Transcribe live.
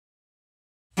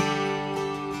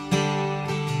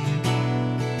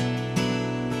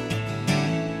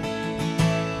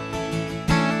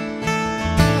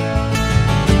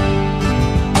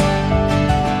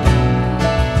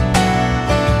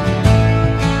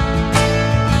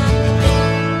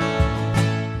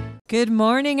Good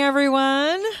morning,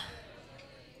 everyone.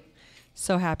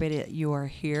 So happy that you are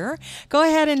here. Go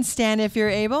ahead and stand if you're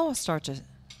able. We'll start to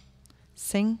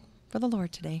sing for the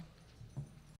Lord today.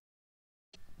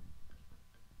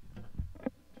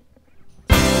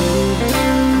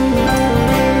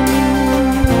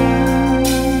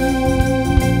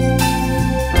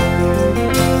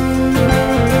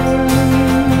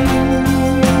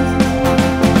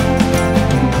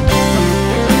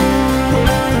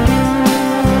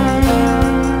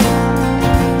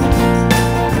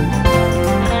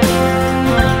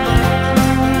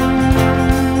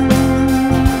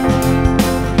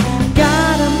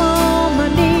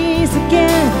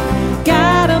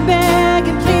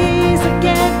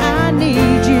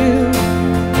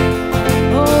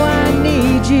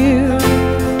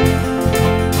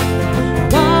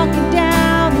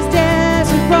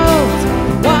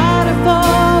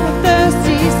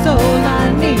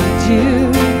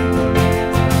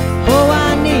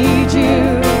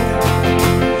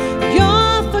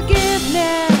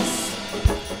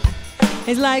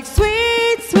 It's like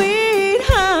sweet, sweet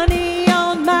honey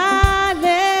on my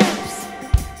lips,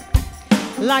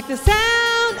 like the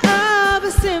sound of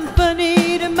a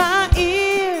symphony to my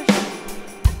ears,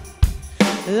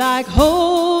 like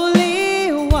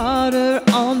holy water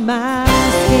on my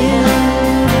skin.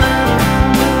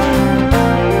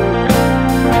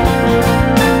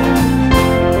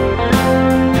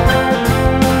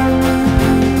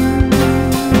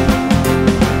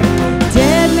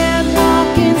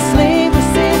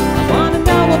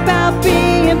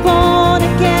 Born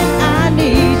again, I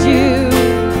need you.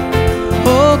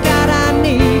 Oh God, I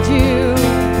need you.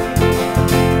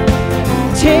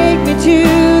 Take me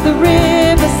to the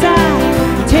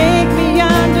riverside, take me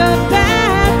under,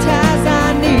 baptize.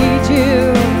 I need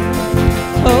you.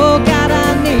 Oh God,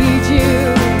 I need you.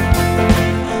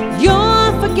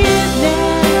 Your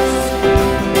forgiveness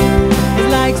is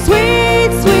like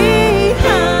sweet, sweet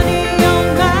honey on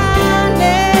my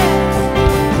lips,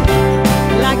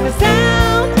 like the sound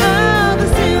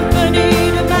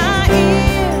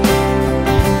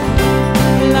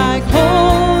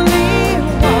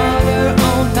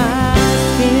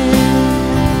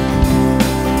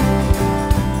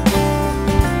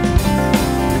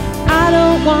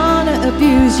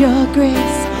abuse your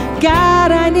grace.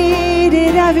 God, I need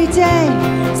it every day.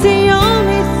 It's the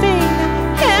only thing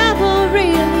that ever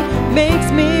really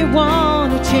makes me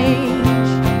want to change.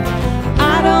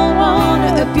 I don't want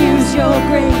to abuse your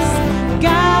grace.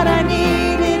 God, I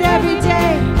need it every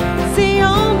day. It's the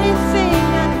only thing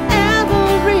that ever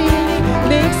really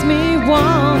makes me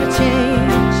want to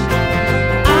change.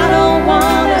 I don't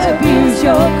want to abuse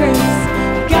your grace.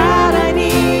 God, I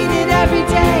need it every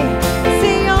day.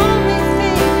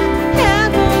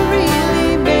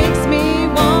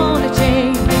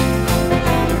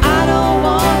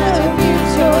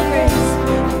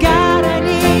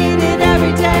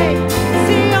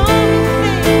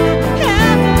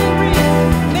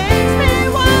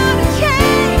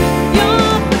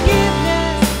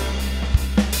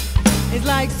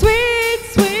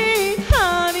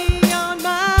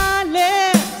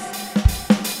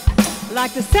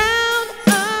 Like the sound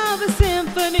of a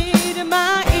symphony to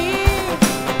my ear,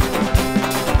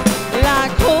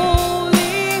 like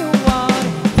holy water.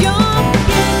 Your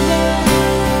forgiveness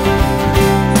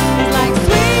is like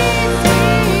sweet,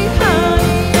 sweet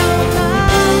honey on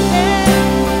my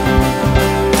lips,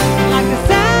 like the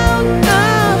sound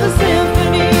of a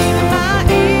symphony to my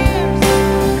ears,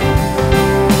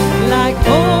 like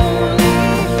holy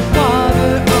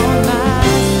water on my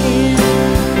skin.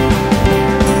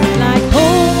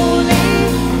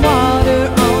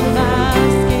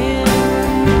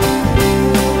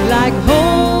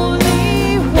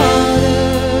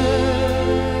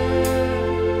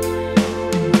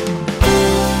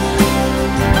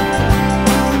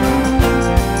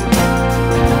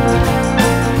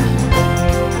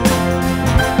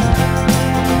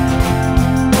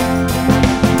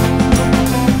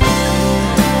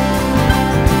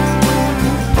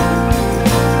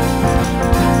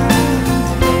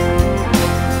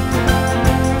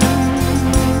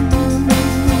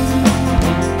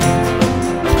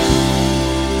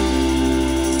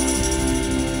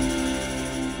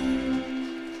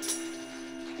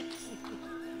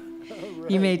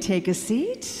 You may take a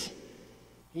seat.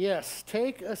 Yes,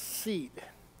 take a seat.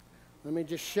 Let me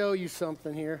just show you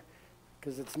something here,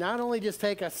 because it's not only just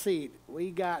take a seat. We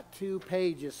got 2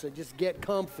 pages, so just get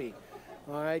comfy.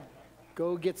 All right,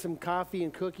 go get some coffee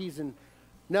and cookies, and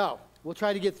no, we'll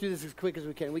try to get through this as quick as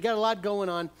we can. We got a lot going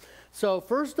on. So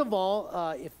first of all,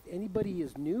 if anybody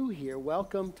is new here,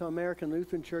 welcome to American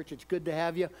Lutheran Church. It's good to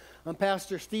have you. I'm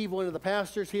Pastor Steve, one of the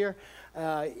pastors here.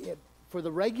 For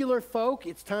the regular folk,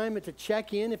 it's time to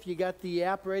check in if you got the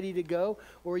app ready to go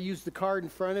or use the card in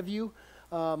front of you.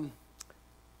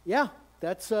 Yeah,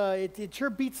 that's it sure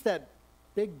beats that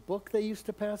big book they used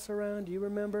to pass around. Do you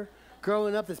remember?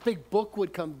 Growing up, this big book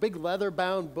would come, big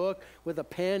leather-bound book with a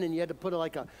pen, and you had to put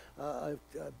like a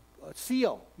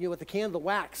seal, with the can of the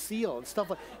wax seal and stuff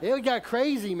like that. It got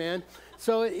crazy, man.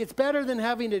 So it's better than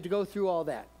having to go through all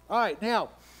that. All right, now,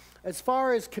 as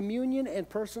far as communion and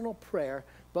personal prayer,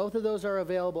 both of those are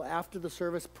available after the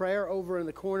service. Prayer over in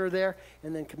the corner there,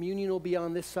 and then communion will be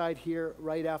on this side here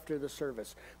right after the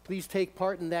service. Please take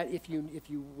part in that if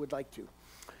you would like to.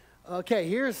 Okay,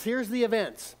 here's the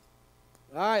events.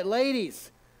 All right, ladies,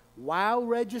 WOW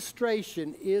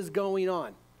registration is going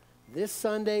on this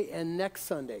Sunday and next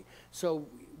Sunday. So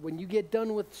when you get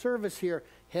done with service here,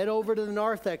 head over to the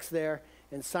narthex there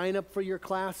and sign up for your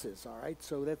classes, all right?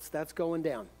 So that's going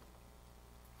down.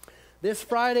 This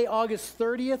Friday, August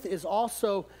 30th, is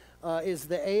also is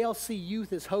the ALC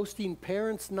Youth is hosting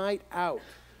Parents' Night Out.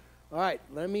 All right,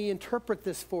 let me interpret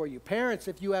this for you. Parents,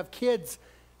 if you have kids,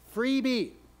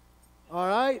 freebie, all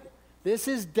right? This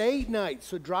is date night,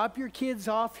 so drop your kids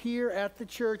off here at the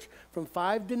church from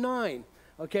 5 to 9.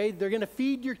 Okay, they're going to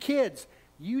feed your kids.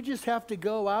 You just have to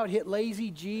go out, hit Lazy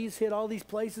G's, hit all these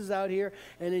places out here,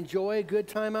 and enjoy a good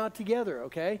time out together,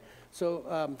 okay?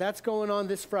 So that's going on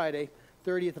this Friday,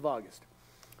 30th of August.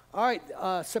 All right,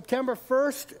 September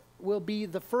 1st will be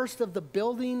the first of the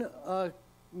building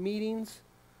meetings,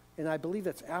 and I believe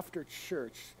that's after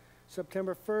church.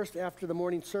 September 1st, after the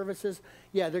morning services.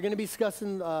 Yeah, they're going to be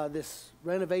discussing this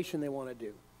renovation they want to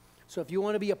do. So if you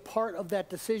want to be a part of that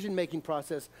decision-making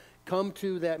process, come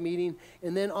to that meeting.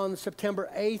 And then on September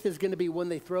 8th is going to be when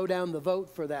they throw down the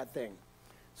vote for that thing.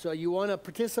 So you want to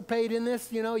participate in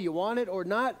this, you want it or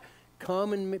not,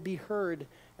 come and be heard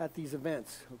at these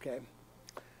events, okay?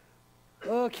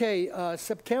 Okay,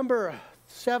 September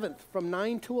 7th from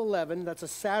 9 to 11, that's a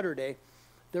Saturday,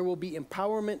 there will be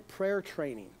empowerment prayer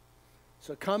training.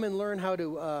 So come and learn how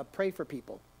to pray for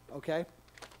people, okay?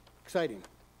 Exciting.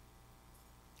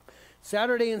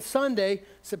 Saturday and Sunday,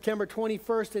 September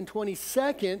 21st and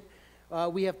 22nd,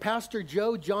 we have Pastor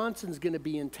Joe Johnson's going to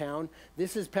be in town.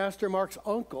 This is Pastor Mark's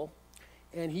uncle,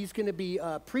 and he's going to be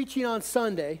preaching on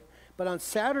Sunday. But on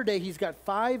Saturday, he's got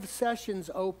 5 sessions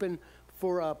open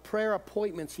for prayer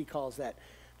appointments, he calls that.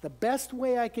 The best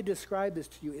way I could describe this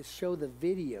to you is show the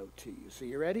video to you. So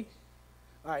you ready?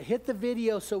 All right, hit the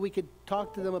video so we could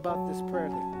talk to them about this prayer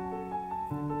thing.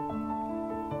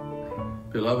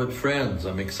 Beloved friends,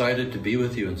 I'm excited to be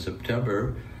with you in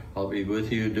September. I'll be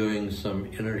with you doing some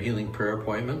inner healing prayer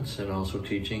appointments and also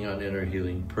teaching on inner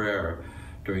healing prayer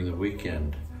during the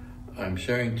weekend. I'm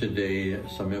sharing today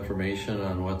some information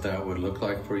on what that would look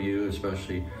like for you,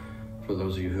 especially for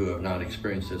those of you who have not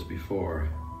experienced this before.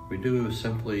 We do a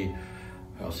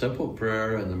simple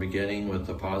prayer in the beginning with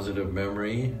a positive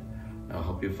memory. I'll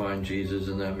help you find Jesus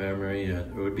in that memory.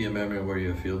 It would be a memory where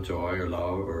you feel joy or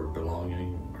love or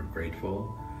belonging or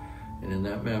grateful. And in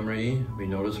that memory, we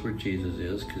notice where Jesus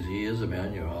is, because he is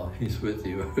Emmanuel. He's with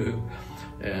you.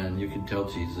 And you can tell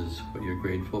Jesus what you're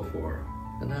grateful for.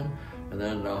 And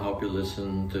then I'll help you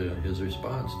listen to his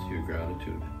response to your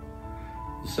gratitude.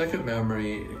 The second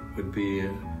memory would be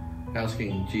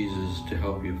asking Jesus to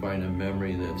help you find a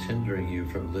memory that's hindering you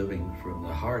from living from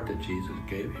the heart that Jesus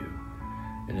gave you.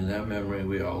 And in that memory,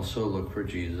 we also look for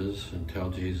Jesus and tell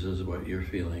Jesus what you're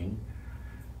feeling,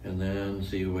 and then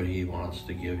see what he wants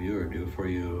to give you or do for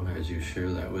you as you share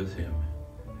that with him.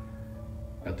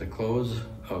 At the close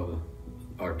of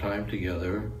our time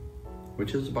together,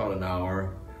 which is about an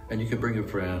hour, and you can bring a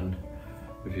friend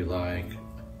if you like,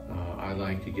 I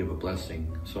like to give a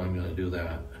blessing, so I'm going to do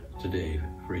that today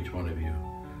for each one of you.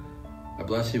 I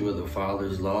bless you with the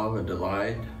Father's love and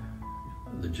delight,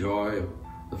 the joy of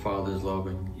the Father's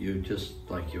loving you just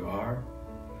like you are,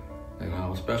 and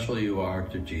how special you are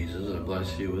to Jesus. I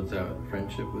bless you with that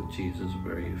friendship with Jesus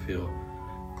where you feel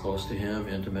close to him,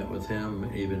 intimate with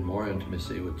him, even more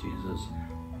intimacy with Jesus.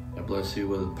 I bless you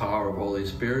with the power of Holy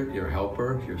Spirit, your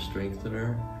helper, your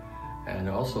strengthener, and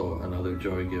also another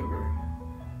joy giver.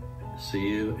 See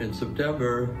you in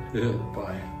September.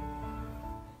 Bye.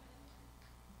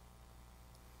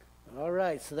 All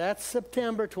right, so that's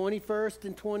September 21st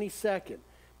and 22nd.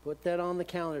 Put that on the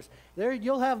calendars. There,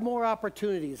 you'll have more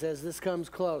opportunities as this comes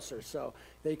closer, so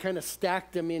they kind of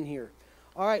stacked them in here.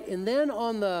 All right, and then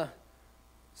on the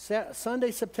Sunday,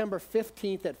 September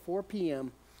 15th at 4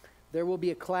 p.m., there will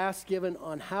be a class given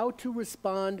on how to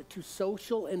respond to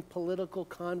social and political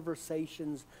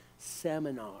conversations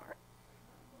seminar.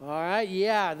 All right,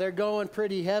 yeah, they're going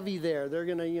pretty heavy there. They're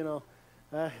going to,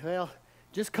 well,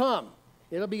 just come.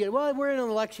 It'll be good. Well, we're in an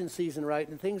election season, right,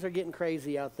 and things are getting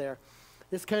crazy out there.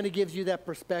 This kind of gives you that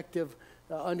perspective,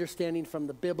 understanding from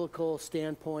the biblical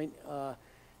standpoint.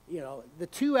 The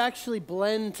two actually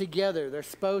blend together. They're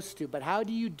supposed to. But how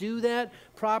do you do that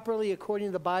properly according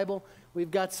to the Bible?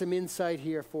 We've got some insight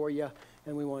here for you,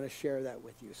 and we want to share that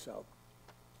with you. So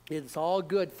it's all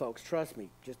good, folks. Trust me.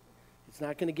 It's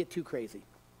not going to get too crazy.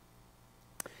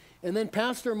 And then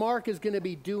Pastor Mark is going to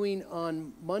be doing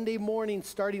on Monday morning,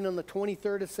 starting on the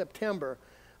 23rd of September.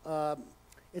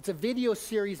 It's a video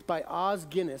series by Os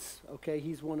Guinness. Okay,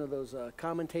 he's one of those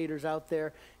commentators out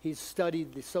there. He's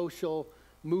studied the social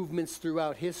movements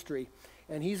throughout history,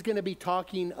 and he's going to be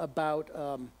talking about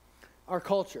our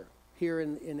culture here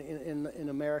in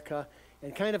America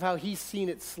and kind of how he's seen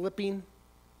it slipping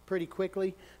pretty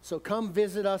quickly. So come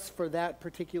visit us for that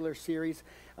particular series.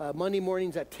 Monday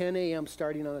mornings at 10 a.m.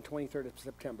 starting on the 23rd of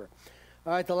September.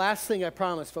 All right, the last thing I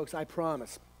promise, folks, I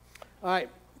promise. All right,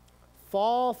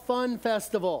 Fall Fun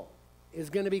Festival is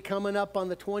going to be coming up on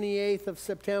the 28th of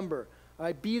September. All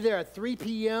right, be there at 3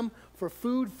 p.m. for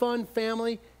food, fun,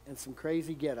 family, and some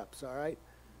crazy get-ups, all right?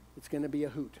 It's going to be a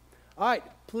hoot. All right,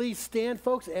 please stand,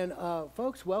 folks, and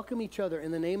folks, welcome each other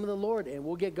in the name of the Lord, and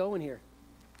we'll get going here.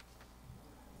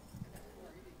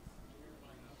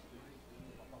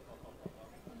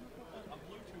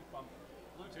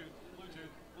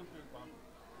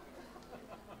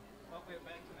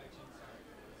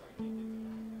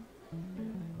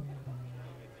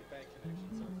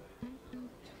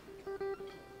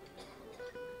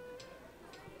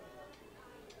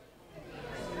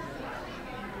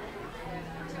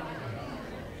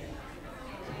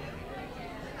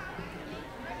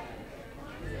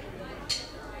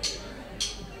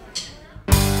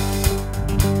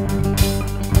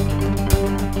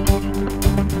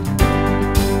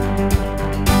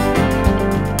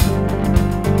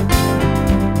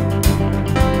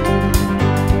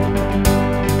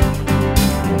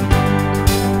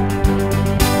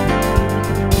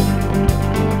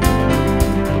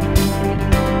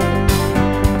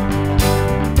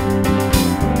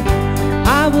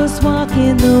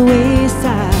 Walking the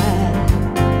wayside,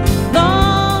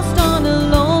 lost on a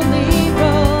lonely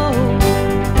road.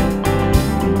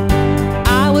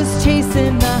 I was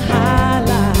chasing the high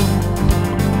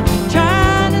life,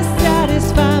 trying to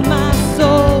satisfy my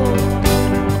soul.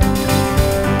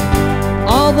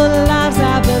 All the lives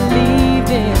I believed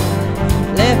in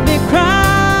left me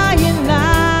crying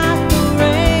like the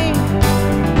rain.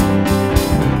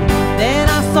 Then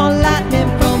I saw lightning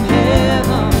from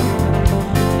heaven,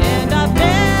 I've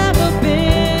never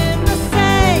been the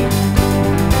same.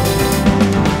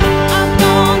 I'm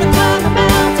gonna climb a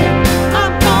mountain,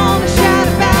 I'm gonna shout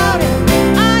about it.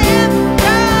 I am a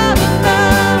child of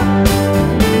love.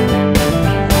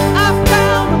 I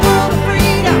found a world of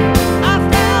freedom, I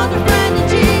found a friend in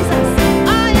Jesus.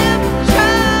 I am a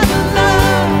child of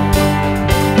love.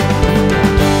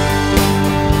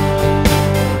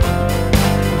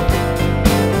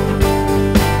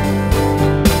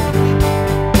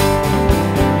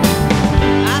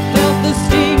 I felt the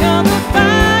sting of the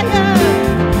fire,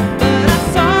 but I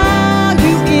saw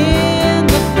you in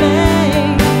the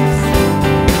flames.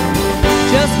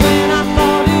 Just when I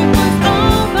thought it was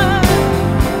over,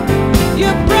 you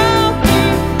brought me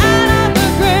out of the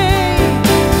grave.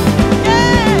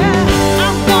 Yeah,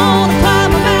 I'm gonna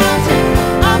climb a mountain,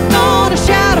 I'm gonna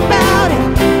shout about it.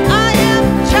 I am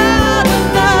a child of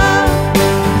love.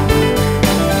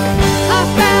 I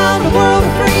found a world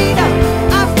of freedom,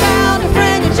 I found a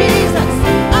friend in Jesus.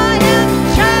 I am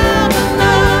a child of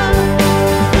love.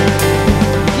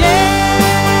 Yeah,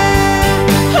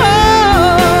 oh,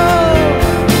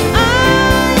 I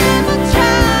am a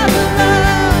child of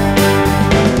love.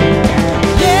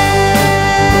 Yeah,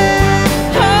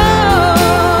 oh,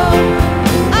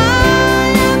 I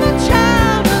am a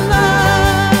child of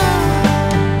love.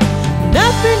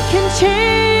 Nothing can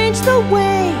change the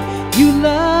way you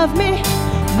love me.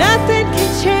 Nothing can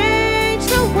change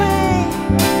the way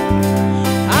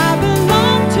I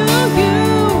belong to you.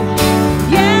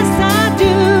 Yes, I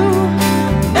do.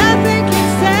 Nothing can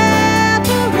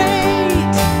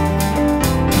separate.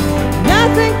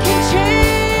 Nothing can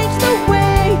change the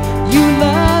way you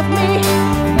love me.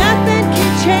 Nothing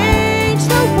can change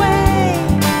the way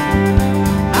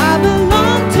I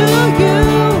belong to you.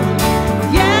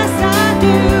 Yes, I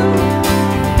do.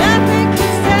 Nothing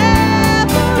can separate.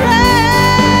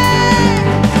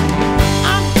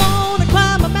 I'm gonna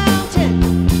climb a mountain,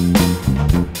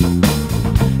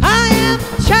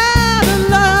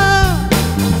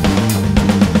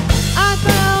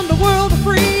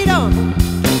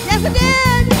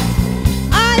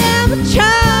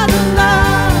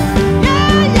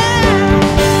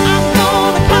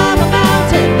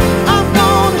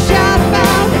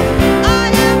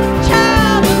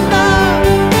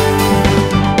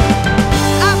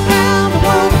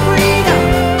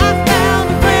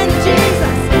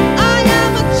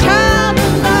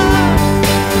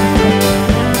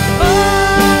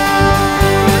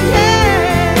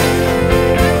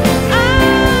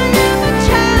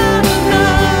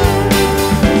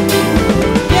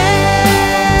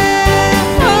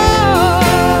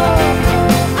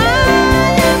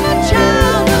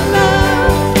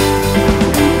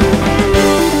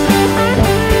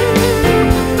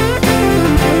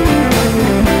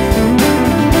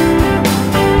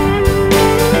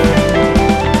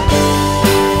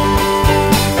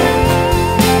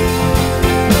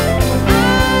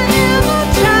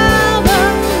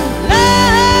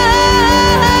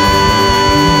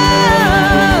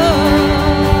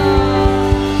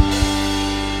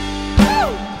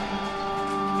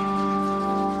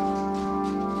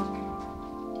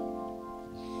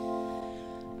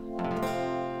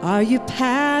 Are you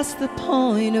past the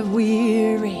point of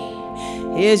weary?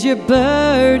 Is your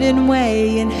burden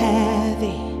weighing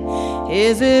heavy?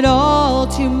 Is it all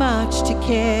too much to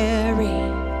carry?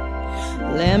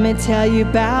 Let me tell you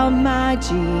about my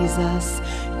Jesus.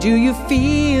 Do you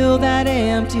feel that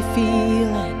empty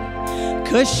feeling?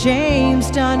 'Cause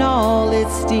shame's done all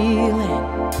it's stealing,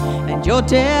 and you're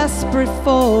desperate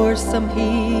for some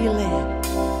healing.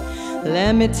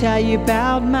 Let me tell you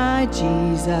about my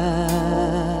Jesus.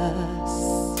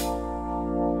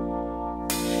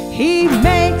 He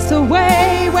makes a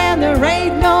way when there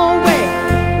ain't no way,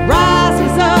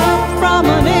 rises up from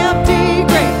an empty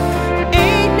grave.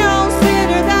 Ain't no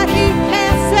sinner that he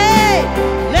can't save.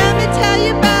 Let me tell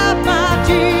you about my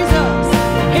Jesus.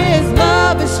 His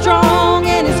love is strong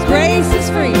and his grace is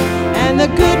free, and the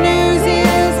good news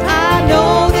is I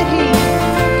know that he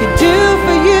can do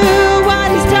for you what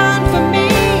he's done for me.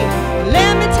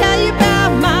 Let me tell you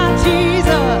about my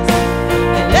Jesus,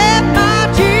 and let my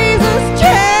Jesus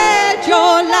change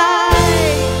your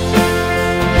life.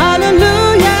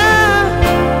 Hallelujah,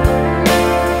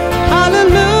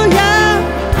 hallelujah,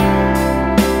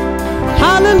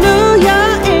 hallelujah,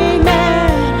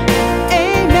 amen,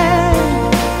 amen.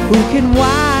 Who can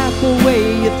wipe away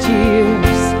your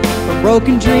tears for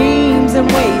broken dreams and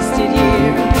wasted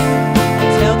years?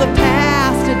 Tell the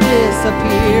past to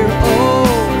disappear. Oh,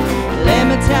 let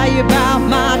me tell you about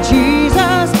my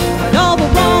Jesus, and all the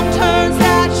wrong turns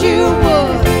that you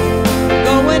would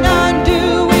go and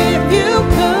undo if you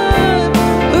could.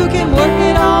 Who can work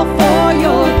it all for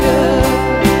your good?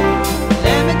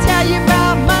 Let me tell you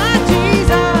about my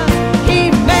Jesus. He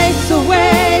makes a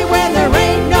way when there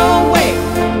ain't no way,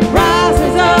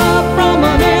 rises up from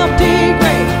an empty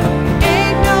grave.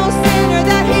 Ain't no sinner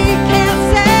that he can't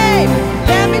save.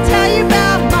 Let me tell you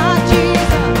about my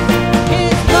Jesus.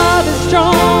 His love is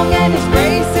strong and his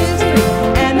grace is free,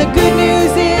 and the good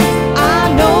news is I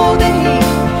know that he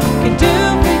can do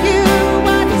for you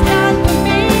what he's done for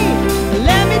me.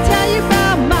 Let me tell you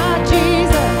about my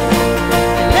Jesus,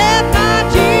 and let my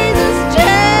Jesus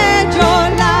change your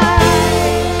life.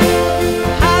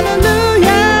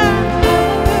 Hallelujah,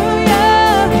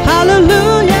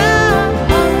 hallelujah, hallelujah,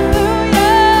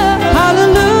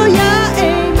 hallelujah,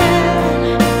 amen,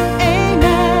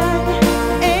 amen,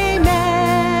 amen.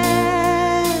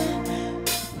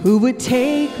 Who would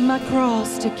take my cross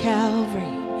to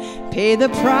Calvary, pay the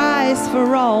price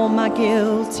for all my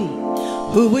guilty?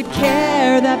 Who would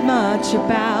care that much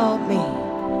about me?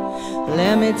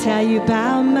 Let me tell you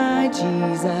about my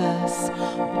Jesus.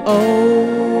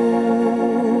 Oh,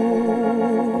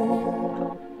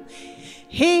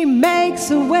 he makes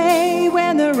a way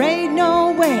when there ain't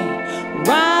no way,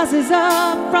 rises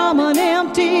up from an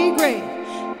empty grave.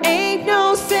 Ain't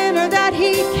no sinner that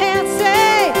he can't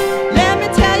save. Let me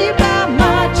tell you about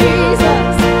my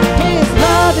Jesus. His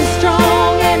love is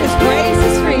strong and his grace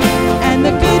is free, and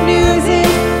the good news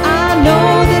is I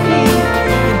know that he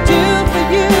can do for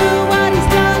you what he's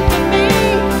done for me.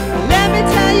 Let me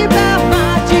tell you about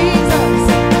my Jesus,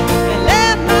 and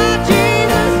let my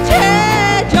Jesus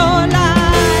change your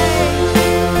life.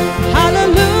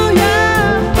 Hallelujah,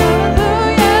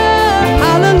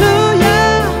 hallelujah, hallelujah,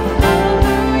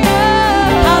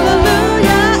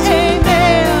 hallelujah,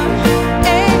 amen,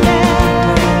 amen.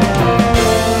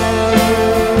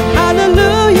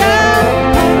 Hallelujah,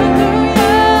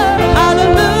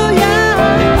 hallelujah,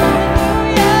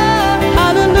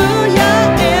 hallelujah,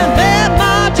 and let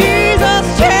my Jesus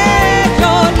change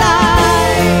your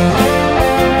life.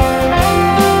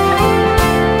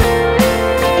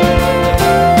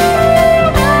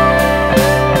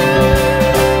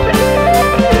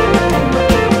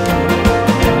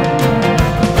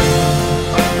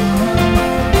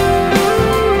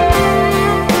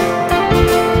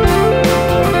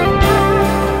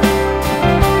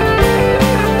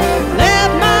 Let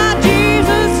my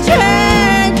Jesus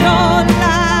change your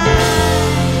life.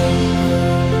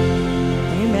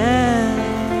 Amen.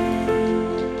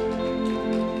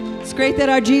 It's great that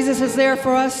our Jesus is there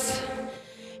for us.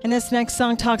 And this next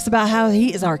song talks about how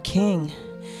he is our king.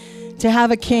 To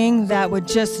have a king that would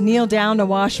just kneel down to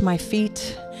wash my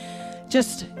feet,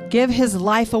 just give his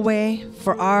life away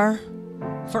for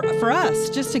us,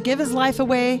 just to give his life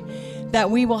away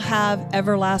that we will have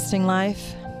everlasting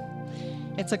life.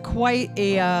 It's quite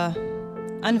a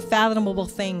unfathomable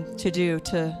thing to do,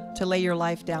 to lay your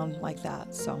life down like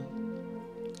that. So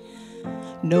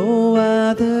no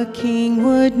other king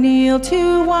would kneel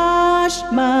to wash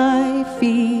my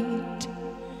feet,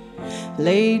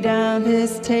 lay down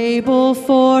his table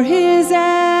for his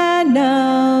enemies,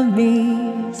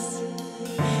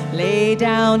 lay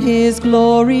down his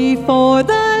glory for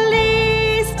the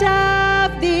least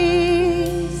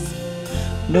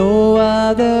No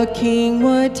other king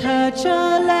would touch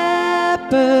a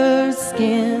leper's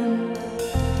skin.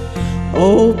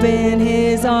 Open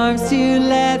his arms to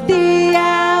let the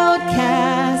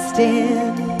outcast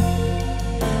in.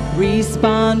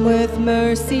 Respond with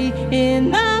mercy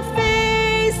in the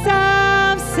face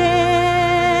of sin.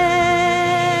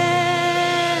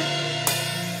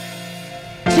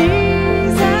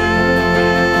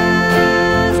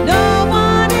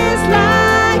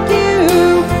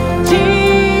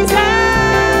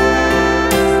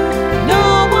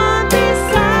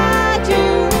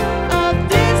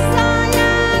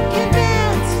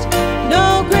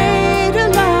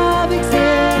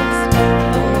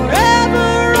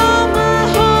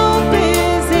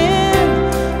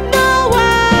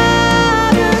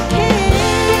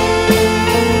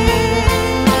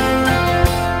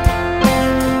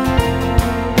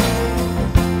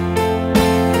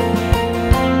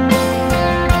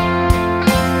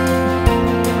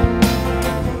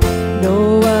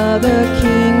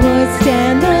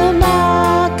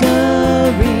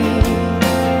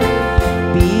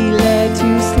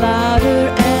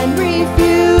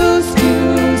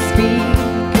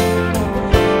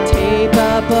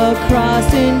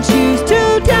 Cross and choose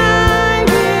to die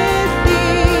with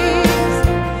these.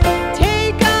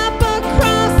 Take up a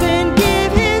cross and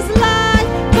give his life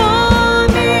for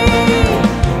me.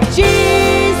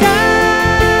 Jesus,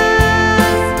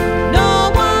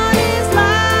 no one is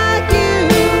like you.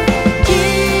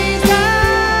 Jesus,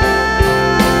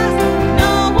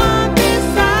 no one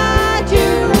beside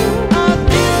you. Of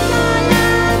this I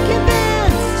am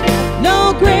convinced, no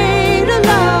greater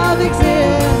love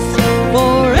exists.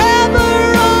 Forever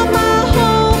all my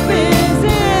hope is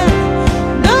in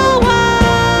no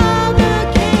other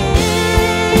king.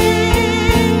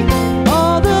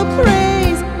 All the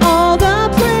praise, all the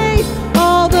praise,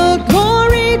 all the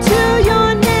glory to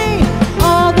your name.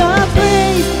 All the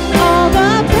praise, all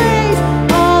the praise,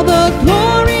 all the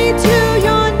glory to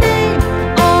your name.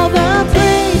 All the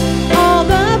praise, all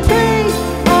the praise,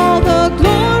 all the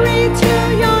glory to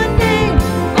your name.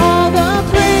 All the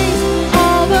praise,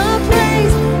 all the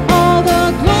praise, all the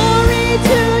glory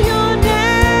to your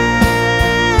name.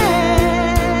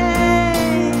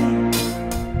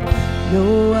 No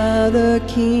other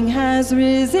king has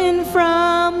risen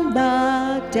from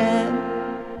the dead,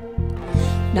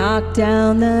 knocked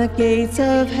down the gates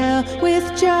of hell with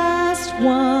just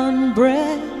one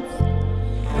breath.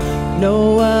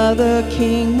 No other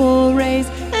king will raise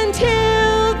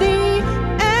until the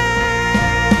end.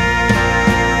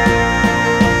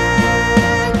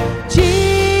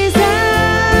 Jesus,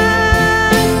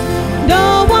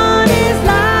 no one is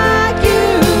like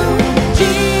you.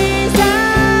 Jesus,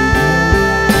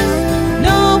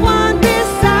 no one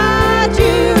beside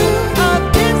you. Of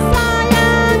this I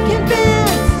am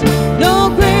convinced, no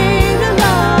greater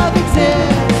love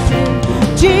exists.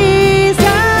 Jesus,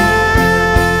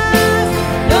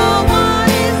 no one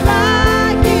is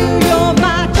like you. You're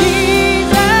my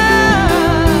Jesus,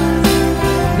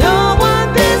 no one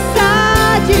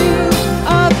beside you.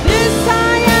 Of this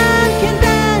I am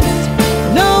convinced,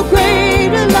 no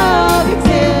greater love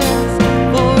exists.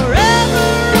 Forever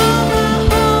all my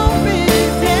hope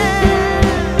is in.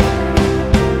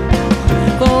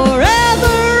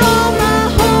 Forever all my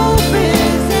hope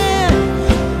is in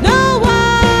no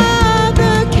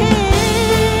other king.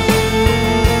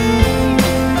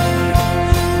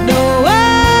 No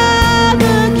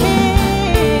other king.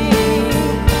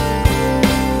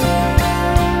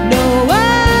 No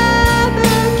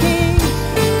other king.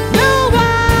 No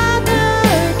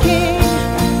other king.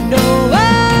 No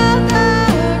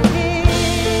other king.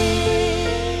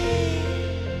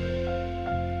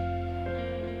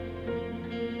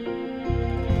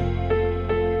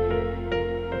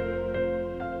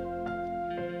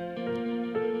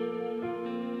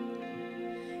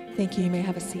 Thank you. You may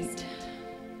have a seat.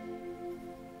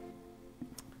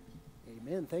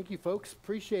 Amen. Thank you, folks.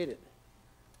 Appreciate it.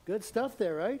 Good stuff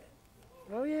there, right?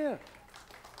 Oh, yeah.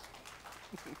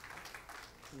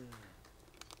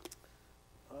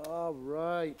 All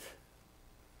right.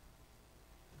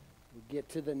 We get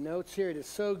to the notes here. It is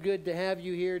so good to have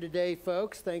you here today,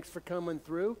 folks. Thanks for coming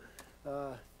through.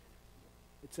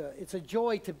 It's a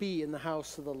joy to be in the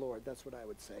house of the Lord. That's what I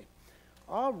would say.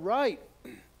 All right.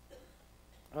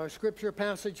 Our scripture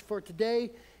passage for today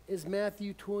is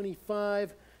Matthew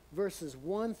 25, verses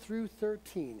 1 through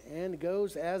 13, and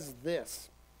goes as this.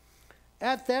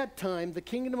 At that time, the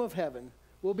kingdom of heaven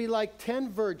will be like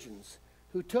 10 virgins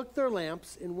who took their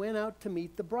lamps and went out to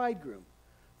meet the bridegroom.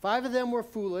 5 of them were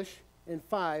foolish, and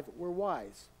 5 were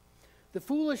wise. The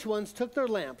foolish ones took their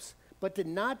lamps, but did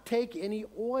not take any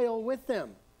oil with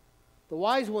them. The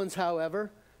wise ones,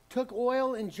 however, took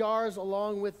oil in jars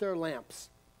along with their lamps.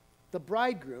 The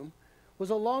bridegroom was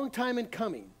a long time in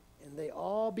coming, and they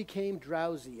all became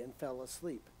drowsy and fell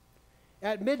asleep.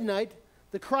 At midnight,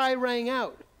 the cry rang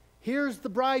out, 'Here's the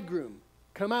bridegroom,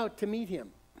 come out to meet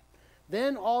him.'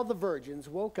 Then all the virgins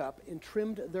woke up and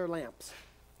trimmed their lamps.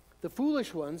 The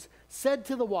foolish ones said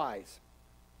to the wise,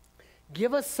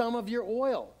 'Give us some of your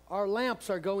oil, our lamps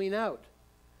are going out.'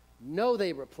 'No,'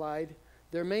 they replied,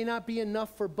 'there may not be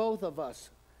enough for both of us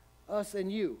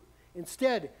and you.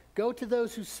 Instead, go to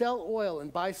those who sell oil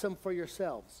and buy some for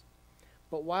yourselves.'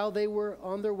 But while they were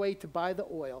on their way to buy the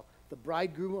oil, the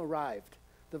bridegroom arrived.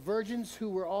 The virgins who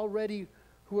were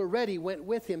ready went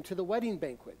with him to the wedding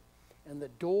banquet, and the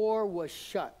door was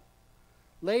shut.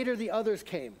 Later the others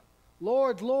came.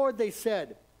 'Lord, Lord,' they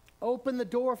said, 'open the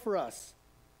door for us.'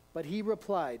 But he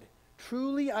replied,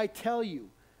 'Truly I tell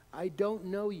you, I don't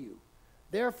know you.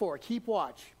 Therefore keep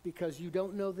watch, because you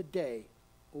don't know the day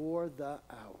or the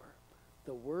hour.'"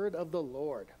 The word of the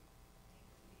Lord.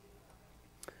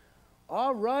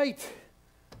 All right.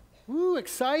 Woo,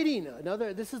 exciting.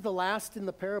 This is the last in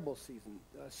the parable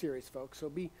series, folks.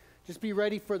 So just be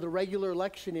ready for the regular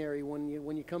lectionary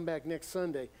when you come back next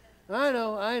Sunday. I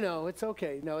know. It's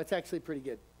okay. No, it's actually pretty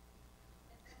good.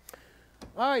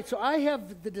 All right, so I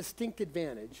have the distinct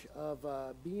advantage of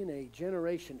being a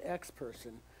Generation X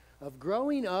person, of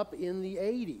growing up in the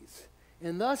 80s,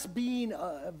 and thus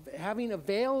having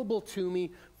available to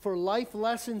me for life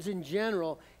lessons in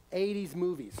general, 80s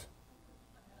movies.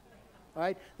 All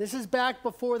right, this is back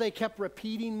before they kept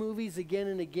repeating movies again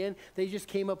and again. They just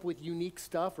came up with unique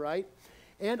stuff, right?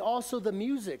 And also the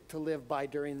music to live by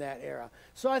during that era.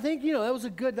 So I think,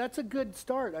 that's a good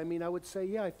start. I mean, I would say,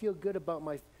 yeah, I feel good about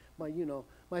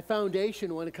my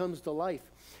foundation when it comes to life.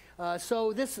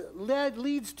 So this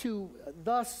leads to,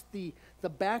 thus, the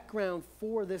background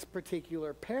for this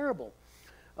particular parable.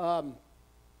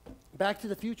 Back to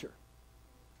the Future.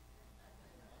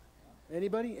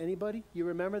 Anybody? You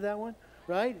remember that one?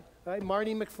 Right?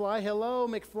 Marty McFly. Hello,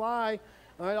 McFly.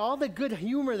 All right, all the good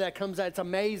humor that comes out, it's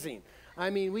amazing. I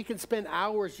mean, we can spend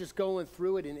hours just going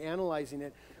through it and analyzing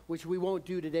it, which we won't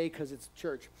do today because it's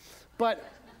church. But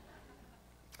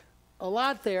a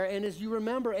lot there, and as you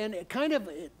remember, and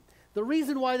the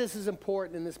reason why this is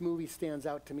important and this movie stands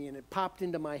out to me and it popped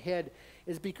into my head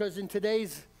is because in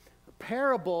today's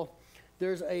parable,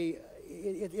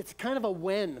 it's kind of a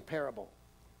when parable.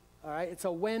 All right, it's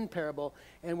a when parable,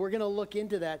 and we're going to look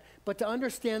into that. But to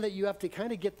understand that, you have to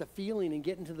kind of get the feeling and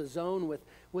get into the zone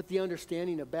with the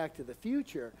understanding of Back to the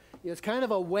Future. It's kind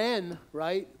of a when,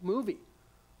 right, movie,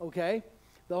 okay?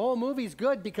 The whole movie's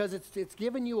good because it's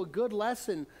giving you a good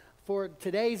lesson for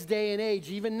today's day and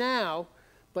age, even now,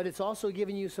 but it's also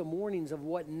giving you some warnings of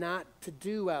what not to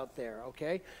do out there,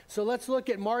 okay? So let's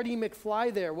look at Marty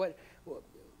McFly there. What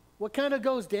kind of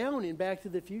goes down in Back to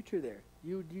the Future there?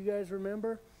 Do you guys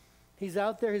remember? He's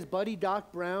out there. His buddy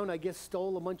Doc Brown, I guess,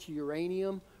 stole a bunch of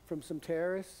uranium from some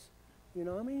terrorists.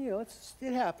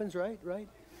 It happens, right?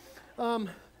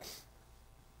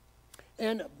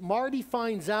 And Marty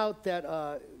finds out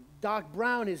that Doc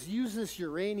Brown has used this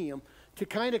uranium to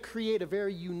kind of create a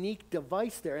very unique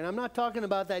device there. And I'm not talking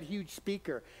about that huge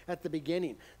speaker at the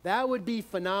beginning. That would be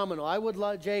phenomenal.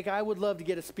 Jake, I would love to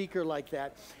get a speaker like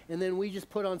that. And then we just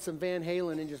put on some Van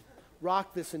Halen and just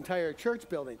rock this entire church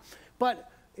building. But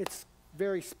it's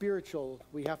very spiritual.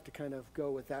 We have to kind of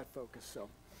go with that focus. So,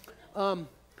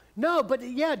 no, but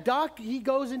yeah, Doc, he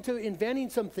goes into inventing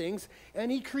some things, and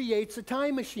he creates a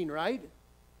time machine, right?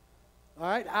 All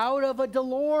right, out of a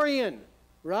DeLorean,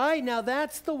 right? Now,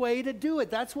 that's the way to do it.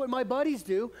 That's what my buddies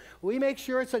do. We make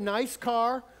sure it's a nice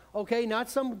car, okay, not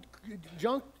some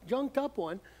junked up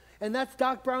one. And that's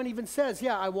Doc Brown even says,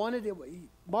 yeah, I wanted it.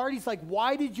 Marty's like,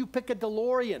 why did you pick a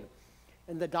DeLorean?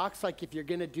 And the Doc's like, if you're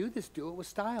going to do this, do it with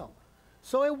style.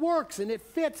 So it works and it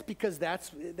fits because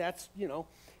that's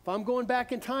if I'm going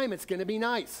back in time, it's going to be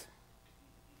nice.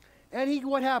 And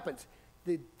what happens?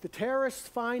 The terrorists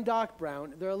find Doc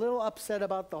Brown. They're a little upset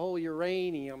about the whole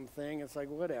uranium thing. It's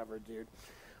like, whatever, dude.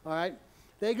 All right?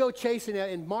 They go chasing it,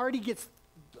 and Marty gets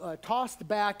tossed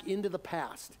back into the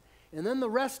past. And then the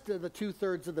rest of the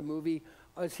 2/3 of the movie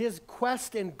is his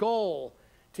quest and goal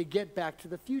to get back to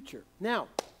the future. Now,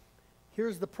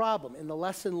 here's the problem and the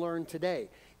lesson learned today.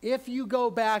 If you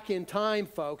go back in time,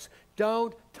 folks,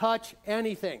 don't touch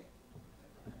anything.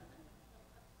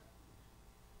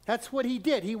 That's what he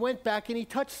did. He went back and he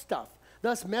touched stuff,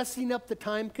 thus messing up the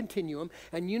time continuum.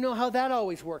 And you know how that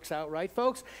always works out, right,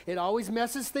 folks? It always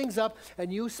messes things up,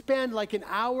 and you spend like an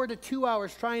hour to 2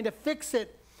 hours trying to fix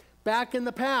it back in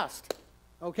the past,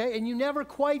 okay? And you never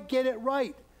quite get it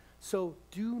right. So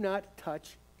do not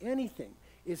touch anything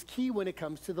is key when it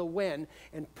comes to the when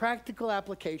and practical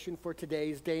application for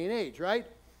today's day and age, right?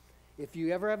 If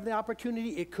you ever have the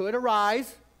opportunity, it could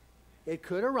arise. It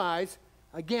could arise.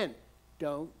 Again,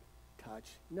 don't touch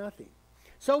nothing.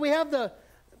 So we have the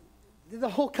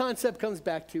whole concept comes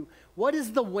back to what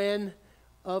is the when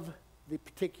of the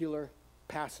particular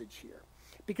passage here?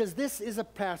 Because this is a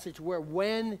passage where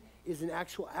when is an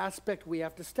actual aspect we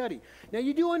have to study. Now,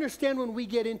 you do understand when we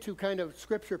get into kind of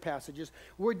scripture passages,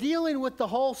 we're dealing with the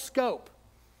whole scope.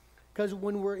 Because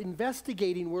when we're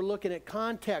investigating, we're looking at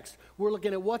context. We're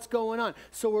looking at what's going on.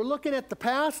 So we're looking at the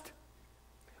past.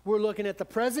 We're looking at the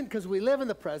present because we live in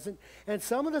the present. And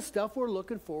some of the stuff we're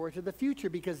looking forward to the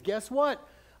future. Because guess what?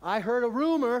 I heard a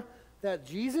rumor that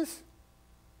Jesus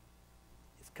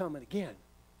is coming again.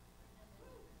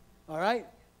 All right?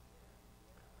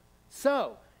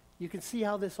 So, you can see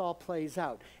how this all plays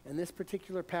out. And this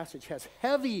particular passage has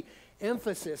heavy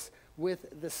emphasis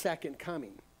with the second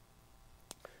coming.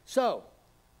 So,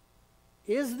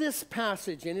 is this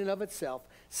passage in and of itself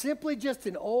simply just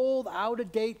an old,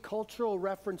 out-of-date cultural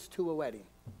reference to a wedding?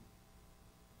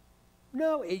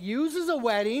 No, it uses a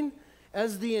wedding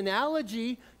as the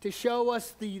analogy to show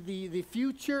us the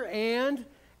future and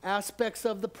aspects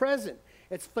of the present.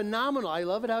 It's phenomenal. I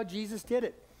love it how Jesus did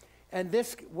it. And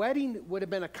this wedding would have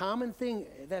been a common thing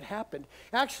that happened.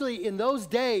 Actually, in those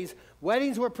days,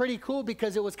 weddings were pretty cool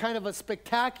because it was kind of a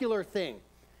spectacular thing.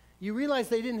 You realize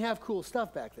they didn't have cool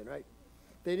stuff back then, right?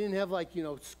 They didn't have like,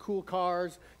 cool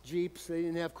cars, Jeeps. They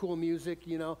didn't have cool music,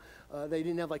 They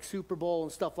didn't have like Super Bowl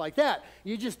and stuff like that.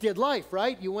 You just did life,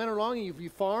 right? You went along and you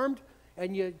farmed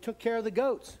and you took care of the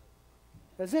goats.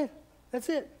 That's it. That's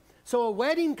it. So a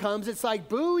wedding comes, it's like,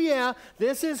 boo, yeah,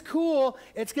 this is cool.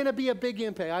 It's going to be a big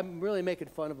impact. I'm really making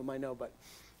fun of them, I know, but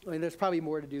there's probably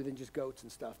more to do than just goats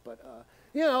and stuff. But,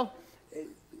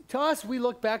 to us, we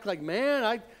look back like, man,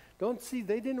 I don't see,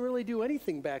 they didn't really do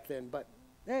anything back then. But,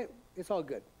 hey, it's all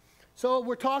good. So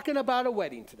we're talking about a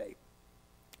wedding today.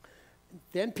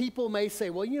 Then people may say,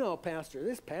 well, Pastor,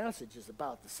 this passage is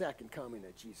about the second coming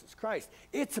of Jesus Christ.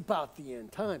 It's about the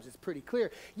end times. It's pretty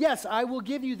clear. Yes, I will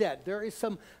give you that. There is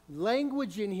some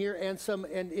language in here and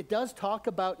it does talk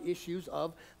about issues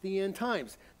of the end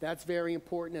times. That's very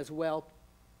important as well.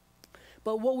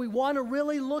 But what we want to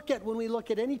really look at when we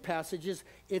look at any passage is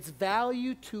its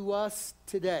value to us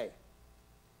today.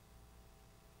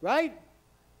 Right?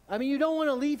 I mean, you don't want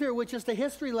to leave here with just a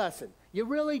history lesson. You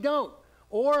really don't.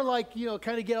 Or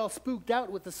kind of get all spooked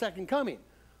out with the second coming,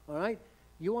 all right?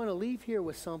 You want to leave here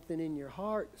with something in your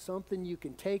heart, something you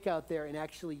can take out there and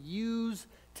actually use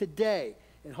today.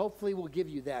 And hopefully we'll give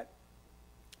you that.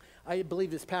 I believe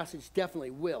this passage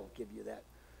definitely will give you that.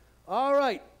 All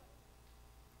right.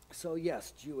 So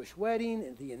yes, Jewish wedding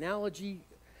and the analogy.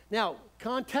 Now,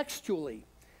 contextually,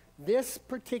 this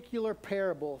particular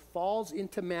parable falls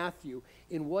into Matthew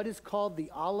in what is called the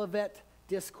Olivet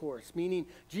Discourse, meaning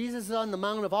Jesus is on the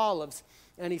Mount of Olives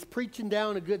and he's preaching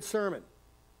down a good sermon,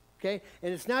 okay?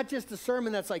 And it's not just a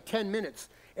sermon that's like 10 minutes.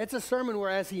 It's a sermon where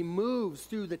as he moves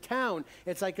through the town,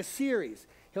 it's like a series.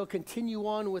 He'll continue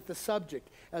on with the subject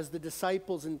as the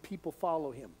disciples and people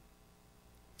follow him.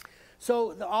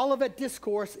 So the Olivet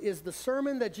Discourse is the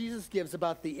sermon that Jesus gives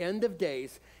about the end of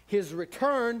days, his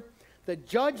return, the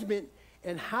judgment,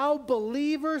 and how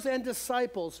believers and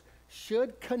disciples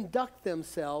should conduct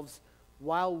themselves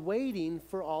while waiting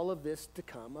for all of this to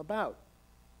come about.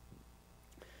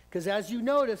 Because as you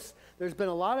notice, there's been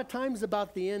a lot of times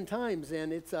about the end times,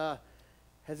 and it's,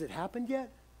 has it happened yet?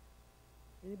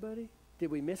 Anybody? Did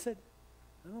we miss it?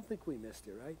 I don't think we missed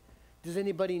it, right? Does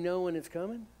anybody know when it's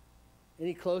coming?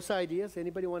 Any close ideas?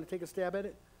 Anybody want to take a stab at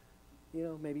it?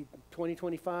 Maybe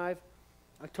 2025,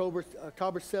 October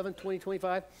 7th,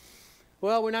 2025.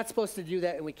 Well, we're not supposed to do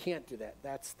that, and we can't do that.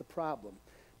 That's the problem.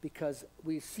 Because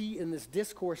we see in this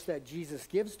discourse that Jesus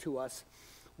gives to us,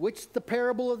 which the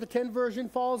parable of the 10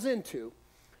 virgins falls into,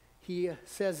 he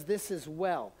says this as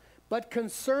well. But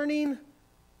concerning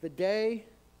the day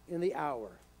and the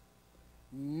hour,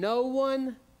 no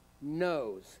one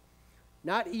knows,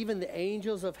 not even the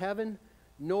angels of heaven,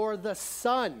 nor the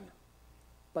Son,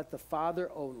 but the Father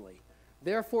only.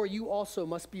 Therefore you also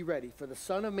must be ready, for the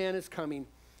Son of Man is coming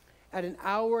at an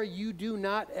hour you do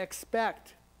not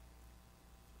expect.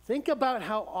 Think about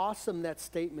how awesome that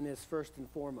statement is first and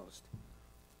foremost.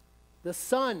 The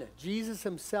Son, Jesus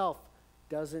himself,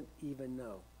 doesn't even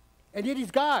know. And yet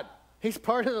he's God. He's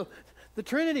part of the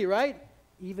Trinity, right?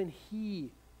 Even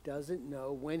he doesn't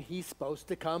know when he's supposed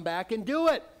to come back and do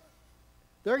it.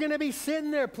 They're going to be sitting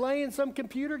there playing some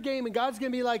computer game, and God's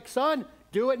going to be like, son,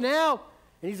 do it now.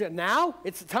 And he's like, now?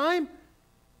 It's the time?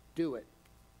 Do it.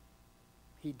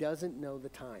 He doesn't know the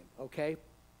time, okay?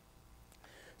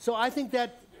 So I think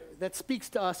that speaks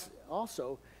to us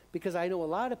also, because I know a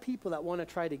lot of people that want to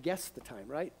try to guess the time,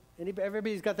 right?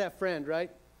 Everybody's got that friend, right?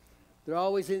 They're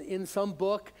always in some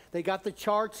book. They got the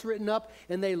charts written up,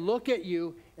 and they look at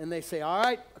you, and they say, all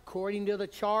right, according to the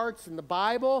charts in the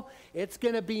Bible, it's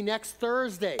going to be next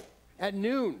Thursday at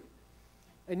noon.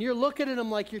 And you're looking at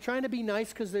them like you're trying to be nice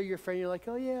because they're your friend. You're like,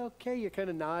 oh, yeah, okay. You're kind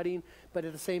of nodding, but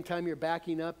at the same time, you're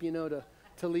backing up,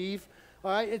 to leave.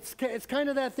 All right, it's kind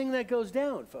of that thing that goes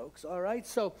down, folks. All right,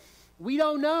 so we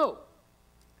don't know.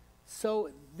 So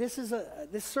this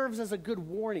serves as a good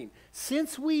warning.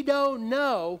 Since we don't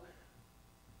know,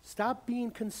 stop being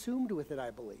consumed with it,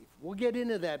 I believe. We'll get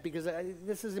into that because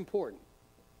this is important.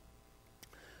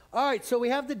 All right, so we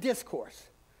have the discourse.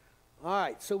 All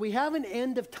right, so we have an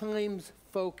end of times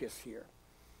focus here.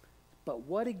 But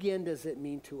what again does it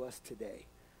mean to us today?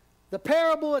 The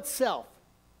parable itself.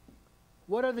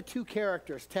 What are the two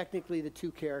characters, technically the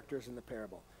two characters in the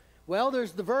parable? Well,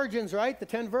 there's the virgins, right? The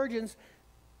 10 virgins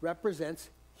represents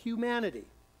humanity.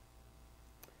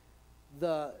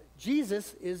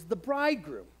 Jesus is the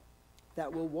bridegroom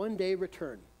that will one day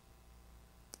return.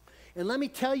 And let me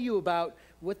tell you about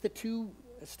what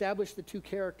establish the two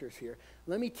characters here.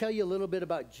 Let me tell you a little bit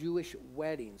about Jewish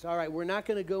weddings. All right, we're not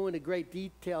going to go into great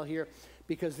detail here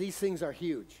because these things are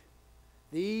huge.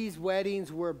 These weddings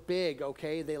were big,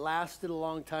 okay? They lasted a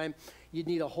long time. You'd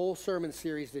need a whole sermon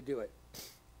series to do it.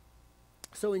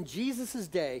 So in Jesus'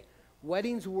 day,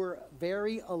 weddings were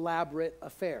very elaborate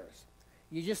affairs.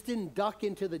 You just didn't duck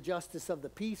into the justice of the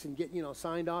peace and get,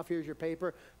 signed off, here's your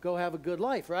paper, go have a good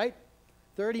life, right?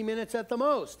 30 minutes at the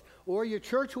most. Or your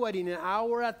church wedding, an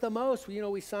hour at the most.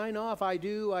 We sign off, I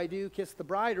do, kiss the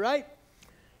bride, right?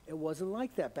 It wasn't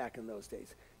like that back in those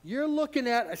days. You're looking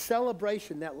at a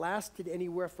celebration that lasted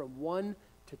anywhere from 1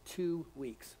 to 2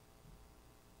 weeks.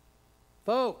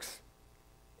 Folks,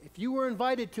 if you were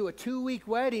invited to a 2-week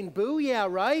wedding,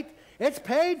 booyah, right? It's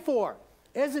paid for.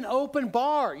 It's an open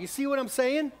bar. You see what I'm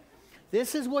saying?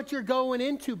 This is what you're going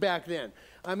into back then.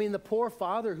 I mean, the poor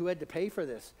father who had to pay for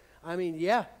this. I mean,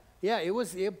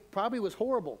 it probably was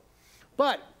horrible.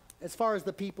 But as far as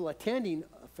the people attending,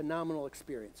 a phenomenal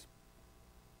experience.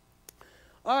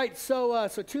 All right, so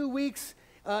 2 weeks.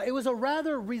 It was a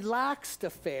rather relaxed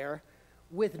affair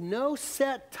with no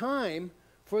set time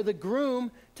for the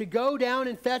groom to go down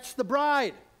and fetch the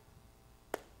bride.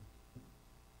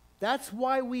 That's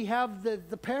why we have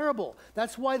the parable.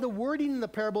 That's why the wording in the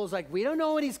parable is like, we don't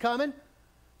know when he's coming.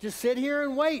 Just sit here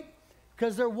and wait.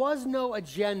 Because there was no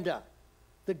agenda.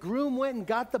 The groom went and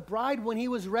got the bride when he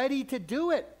was ready to do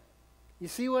it. You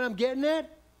see what I'm getting at?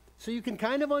 So you can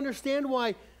kind of understand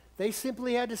why they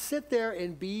simply had to sit there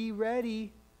and be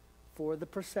ready for the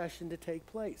procession to take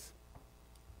place.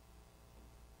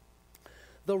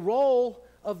 The role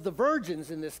of the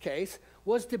virgins in this case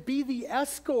was to be the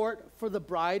escort for the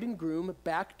bride and groom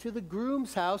back to the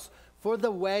groom's house for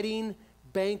the wedding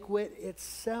banquet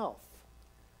itself.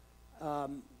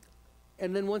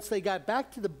 And then once they got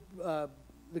back to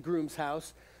the groom's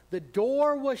house, the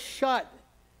door was shut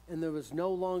and there was no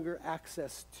longer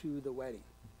access to the wedding.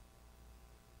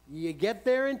 You get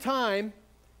there in time,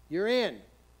 you're in.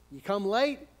 You come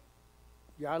late,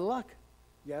 you're out of luck.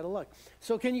 You're out of luck.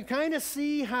 So can you kind of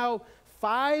see how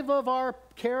 5 of our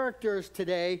characters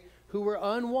today who were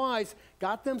unwise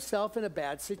got themselves in a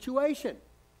bad situation?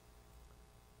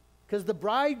 Because the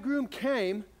bridegroom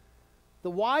came, the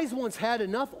wise ones had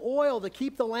enough oil to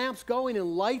keep the lamps going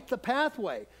and light the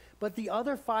pathway. But the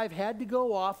other 5 had to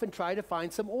go off and try to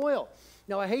find some oil.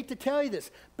 Now, I hate to tell you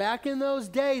this. Back in those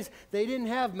days, they didn't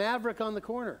have Maverick on the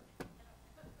corner.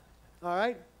 All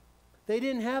right? They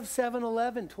didn't have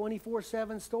 7-Eleven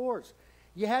 24/7 stores.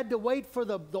 You had to wait for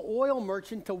the oil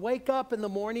merchant to wake up in the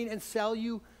morning and sell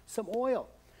you some oil.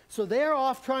 So they're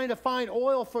off trying to find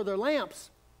oil for their lamps.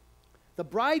 The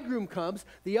bridegroom comes.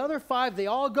 The other 5, they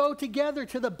all go together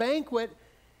to the banquet.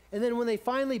 And then when they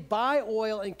finally buy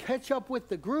oil and catch up with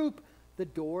the group, the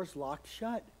door's locked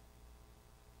shut.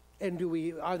 And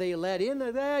are they let in?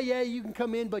 Yeah, you can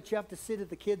come in, but you have to sit at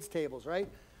the kids' tables, right?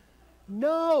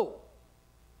 No.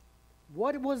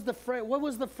 What was the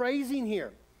phrasing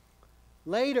here?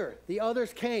 Later, the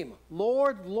others came.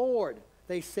 Lord, Lord,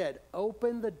 they said,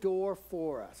 open the door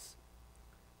for us.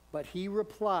 But he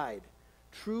replied,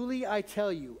 truly I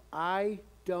tell you, I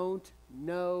don't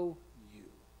know you.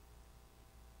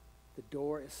 The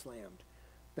door is slammed.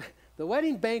 The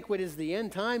wedding banquet is the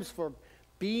end times for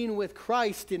being with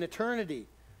Christ in eternity.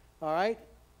 All right?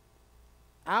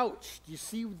 Ouch. Do you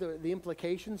see the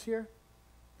implications here?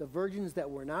 The virgins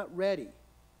that were not ready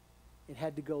and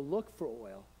had to go look for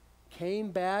oil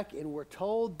came back and were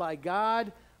told by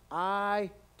God, I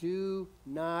do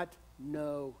not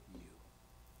know you.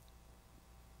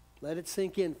 Let it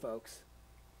sink in, folks.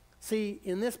 See,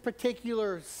 in this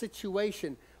particular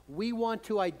situation, we want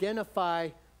to identify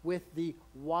with the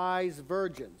wise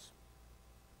virgins.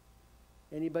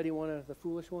 Anybody want the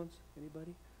foolish ones?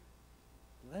 Anybody?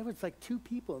 That was like 2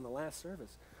 people in the last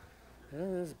service.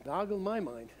 This boggled my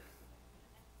mind.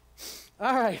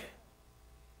 All right.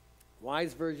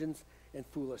 Wise virgins and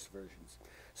foolish virgins.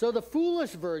 So the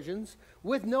foolish virgins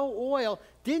with no oil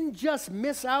didn't just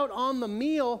miss out on the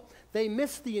meal, they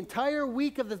missed the entire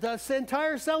week of the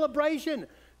entire celebration.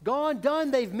 Gone,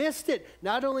 done, they've missed it.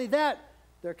 Not only that,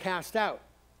 they're cast out.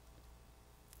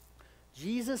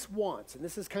 Jesus wants, and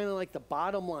this is kind of like the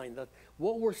bottom line,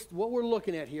 what we're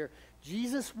looking at here,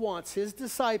 Jesus wants his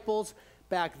disciples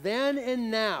back then and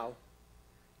now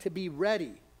to be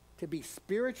ready, to be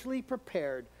spiritually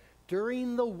prepared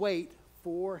during the wait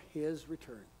for his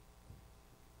return.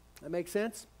 That makes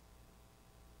sense?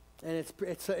 And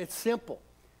it's simple.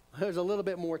 There's a little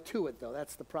bit more to it, though.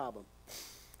 That's the problem.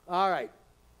 All right.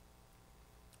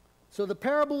 So the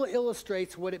parable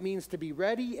illustrates what it means to be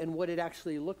ready and what it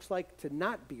actually looks like to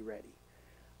not be ready.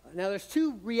 Now, there's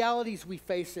 2 realities we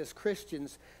face as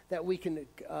Christians that we can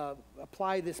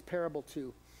apply this parable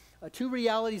to. 2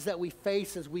 realities that we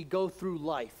face as we go through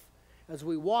life, as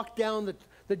we walk down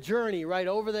the journey, right,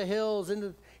 over the hills,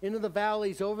 into the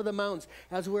valleys, over the mountains.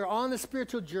 As we're on the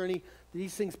spiritual journey,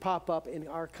 these things pop up and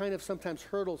are kind of sometimes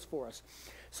hurdles for us.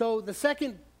 So the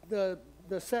second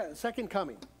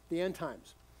coming, the end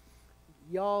times.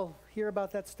 Y'all hear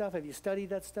about that stuff? Have you studied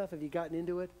that stuff? Have you gotten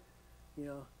into it?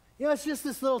 It's just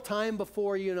this little time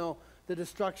before, the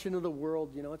destruction of the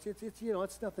world.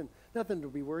 It's nothing to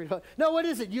be worried about. No, what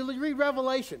is it? You read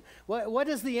Revelation. What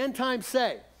does the end time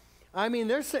say? I mean,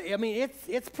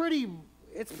 it's pretty,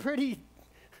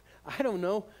 I don't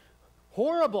know,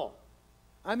 horrible.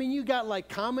 I mean, you got like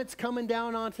comets coming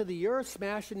down onto the earth,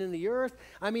 smashing in the earth.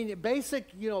 I mean, basic,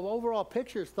 overall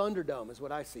picture is Thunderdome is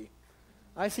what I see.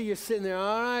 I see you sitting there,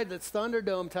 all right, it's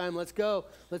Thunderdome time, let's go.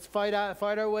 Let's fight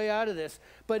our way out of this.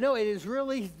 But no, it is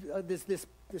really this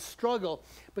struggle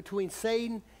between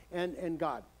Satan and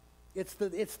God. It's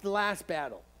the last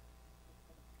battle.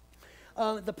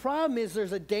 The problem is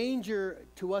there's a danger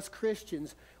to us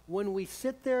Christians when we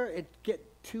sit there and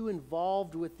get too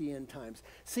involved with the end times.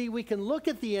 See, we can look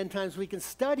at the end times, we can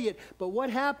study it, but what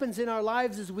happens in our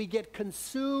lives is we get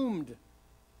consumed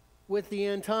with the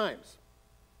end times.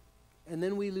 And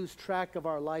then we lose track of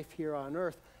our life here on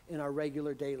earth in our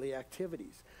regular daily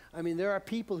activities. I mean, there are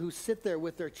people who sit there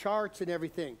with their charts and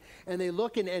everything, and they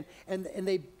look and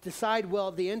they decide,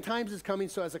 well, the end times is coming,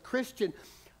 so as a Christian,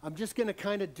 I'm just going to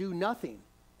kind of do nothing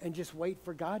and just wait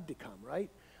for God to come, right?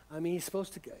 I mean, he's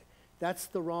supposed to go. That's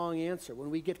the wrong answer. When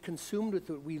we get consumed with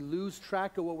it, we lose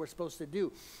track of what we're supposed to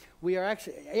do. We are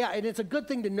actually, and it's a good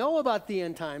thing to know about the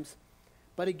end times.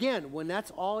 But again, when that's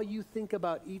all you think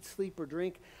about, eat, sleep, or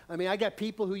drink. I mean, I got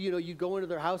people who, you go into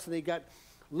their house and they got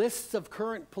lists of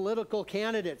current political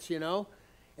candidates,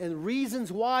 and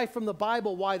reasons why from the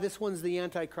Bible why this one's the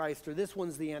Antichrist or this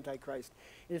one's the Antichrist.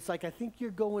 And it's like, I think you're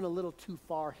going a little too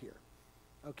far here,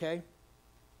 okay?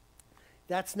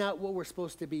 That's not what we're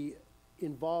supposed to be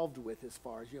involved with as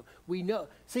far as, we know.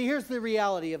 See, here's the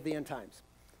reality of the end times.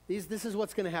 This is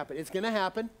what's going to happen. It's going to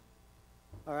happen,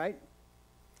 all right?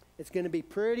 It's going to be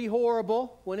pretty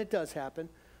horrible when it does happen,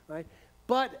 right?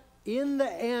 But in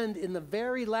the end, in the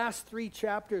very last 3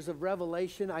 chapters of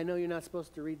Revelation, I know you're not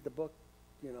supposed to read the book,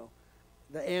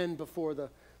 the end before the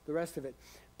rest of it,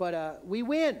 but we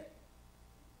win.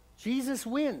 Jesus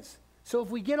wins. So if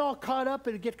we get all caught up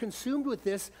and get consumed with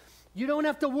this, you don't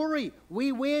have to worry.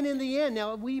 We win in the end.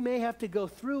 Now, we may have to go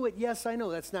through it. Yes, I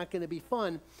know that's not going to be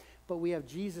fun, but we have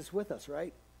Jesus with us,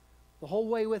 right? The whole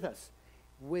way with us.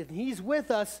 When he's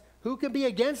with us, who can be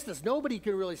against us? Nobody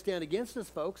can really stand against us,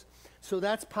 folks. So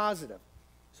that's positive.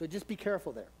 So just be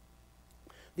careful there.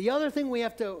 The other thing we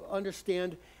have to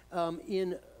understand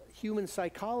in human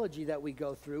psychology that we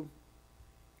go through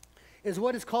is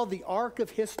what is called the arc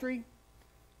of history.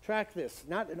 Track this.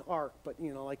 Not an ark, but,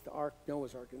 like the ark,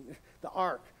 Noah's ark. The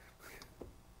ark.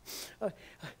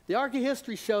 The arc of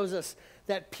history shows us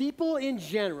that people in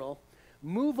general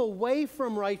move away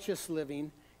from righteous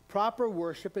living, proper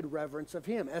worship and reverence of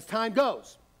him as time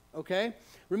goes, okay?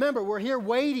 Remember, we're here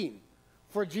waiting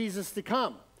for Jesus to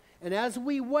come. And as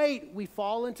we wait, we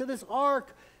fall into this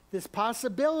arc, this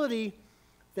possibility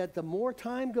that the more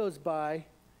time goes by,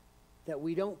 that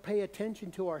we don't pay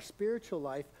attention to our spiritual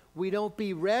life, we don't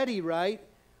be ready, right?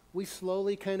 We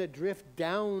slowly kind of drift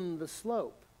down the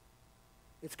slope.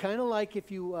 It's kind of like if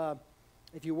you,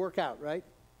 if you work out, right?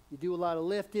 You do a lot of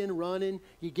lifting, running,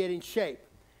 you get in shape.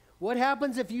 What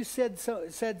happens if you said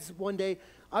one day,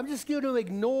 I'm just going to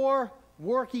ignore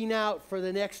working out for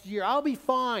the next year. I'll be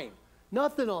fine.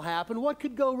 Nothing will happen. What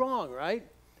could go wrong, right?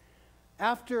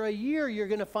 After a year, you're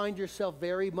going to find yourself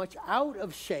very much out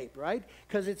of shape, right?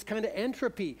 Because it's kind of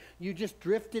entropy. You just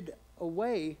drifted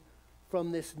away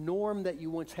from this norm that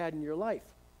you once had in your life.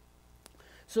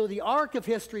 So the arc of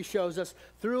history shows us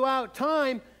throughout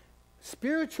time,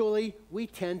 spiritually, we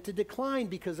tend to decline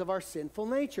because of our sinful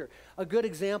nature. A good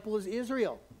example is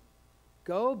Israel.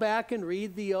 Go back and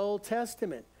read the Old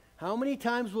Testament. How many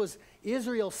times was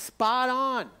Israel spot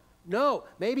on? No,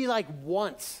 maybe like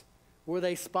once were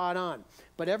they spot on.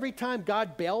 But every time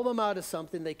God bailed them out of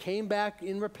something, they came back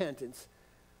in repentance.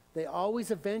 They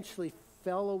always eventually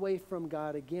fell away from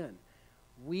God again.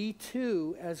 We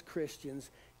too, as Christians,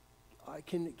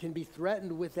 can be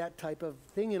threatened with that type of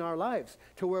thing in our lives,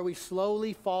 to where we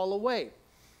slowly fall away.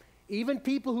 Even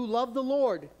people who love the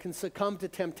Lord can succumb to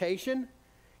temptation,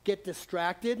 get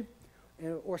distracted,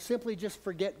 or simply just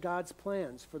forget God's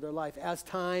plans for their life as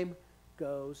time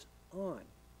goes on.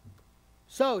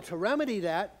 So, to remedy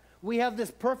that, we have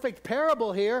this perfect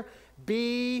parable here.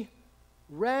 Be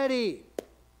ready.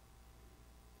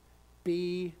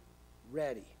 Be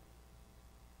ready.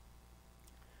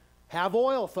 Have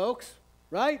oil, folks,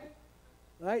 right?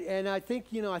 Right? And I think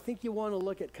you want to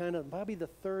look at kind of probably the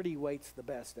 30 weight's the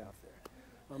best out there.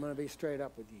 I'm going to be straight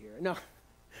up with you here. No,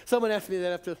 someone asked me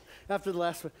that after the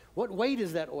last one. What weight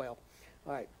is that oil?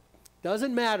 All right.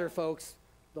 Doesn't matter, folks.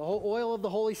 The whole oil of the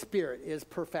Holy Spirit is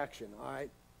perfection, all right?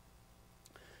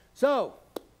 So,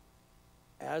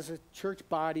 as a church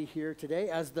body here today,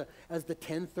 as the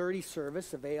 10:30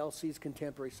 service of ALC's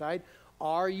Contemporary side,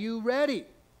 are you ready?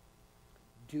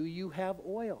 Do you have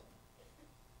oil?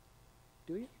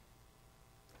 Do you?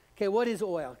 Okay, what is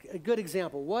oil? A good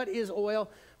example. What is oil?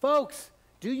 Folks,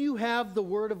 do you have the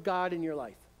Word of God in your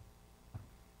life?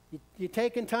 You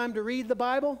taking time to read the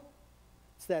Bible?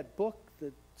 It's that book,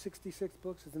 the 66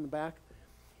 books is in the back.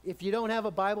 If you don't have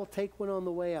a Bible, take one on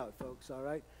the way out, folks, all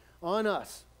right? On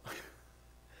us.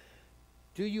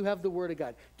 Do you have the Word of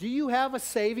God? Do you have a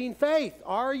saving faith?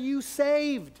 Are you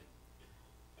saved?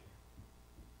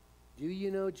 Do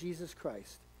you know Jesus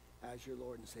Christ as your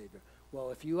Lord and Savior? Well,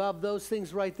 if you have those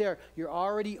things right there, you're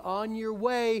already on your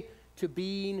way to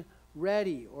being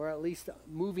ready, or at least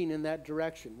moving in that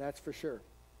direction, that's for sure.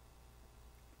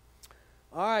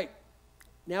 All right.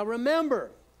 Now remember,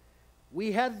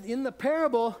 we had in the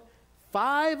parable,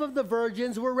 5 of the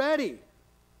virgins were ready.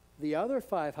 The other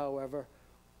 5, however,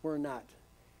 were not.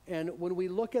 And when we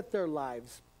look at their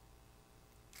lives,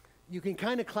 you can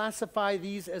kind of classify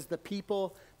these as the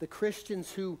people, the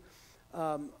Christians who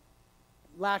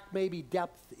lack maybe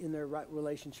depth in their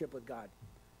relationship with God.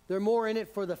 They're more in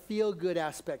it for the feel-good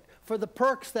aspect, for the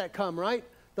perks that come, right?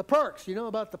 The perks, you know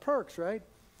about the perks, right?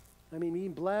 I mean,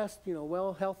 being blessed,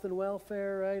 health and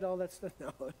welfare, right? All that stuff.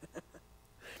 No.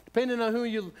 Depending on who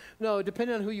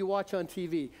you watch on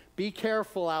TV. Be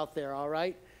careful out there, all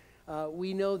right?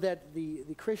 We know that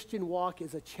the Christian walk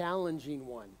is a challenging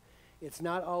one. It's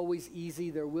not always easy.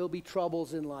 There will be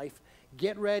troubles in life.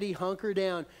 Get ready, hunker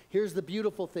down. Here's the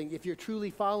beautiful thing. If you're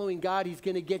truly following God, He's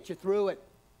going to get you through it.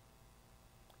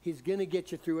 He's going to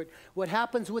get you through it. What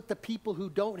happens with the people who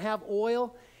don't have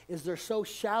oil is they're so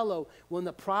shallow. When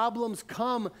the problems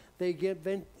come, they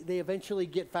eventually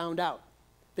get found out.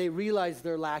 They realize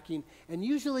they're lacking, and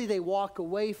usually they walk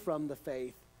away from the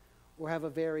faith or have a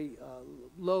very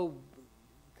low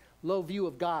view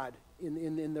of God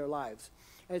in their lives.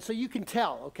 And so you can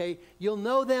tell, okay? You'll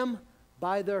know them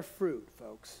by their fruit,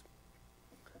 folks.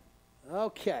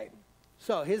 Okay.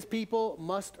 So His people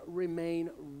must remain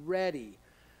ready.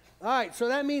 All right, so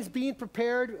that means being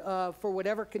prepared for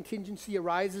whatever contingency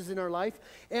arises in our life.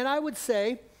 And I would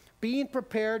say being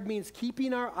prepared means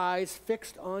keeping our eyes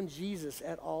fixed on Jesus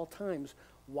at all times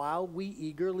while we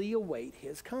eagerly await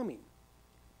His coming.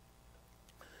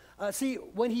 See,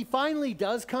 when He finally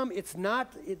does come, it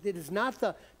is not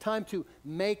the time to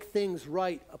make things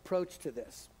right approach to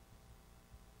this.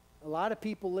 A lot of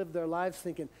people live their lives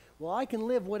thinking, well, I can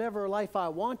live whatever life I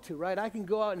want to, right? I can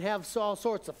go out and have all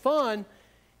sorts of fun,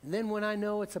 and then when I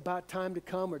know it's about time to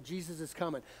come or Jesus is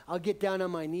coming, I'll get down on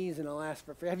my knees and I'll ask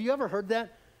for prayer. Have you ever heard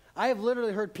that? I have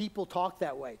literally heard people talk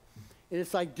that way. And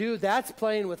it's like, dude, that's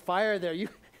playing with fire there.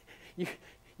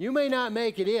 You may not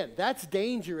make it in. That's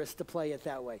dangerous to play it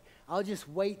that way. I'll just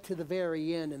wait to the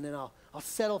very end, and then I'll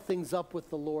settle things up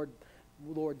with the Lord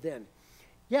then.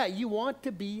 Yeah, you want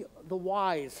to be the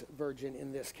wise virgin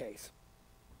in this case.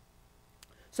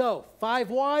 So,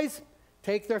 5 wise,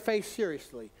 take their faith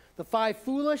seriously. The 5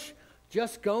 foolish,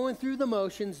 just going through the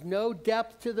motions, no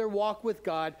depth to their walk with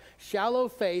God, shallow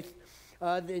faith,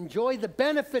 enjoy the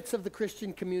benefits of the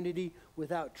Christian community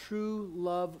without true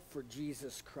love for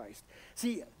Jesus Christ.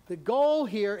 See, the goal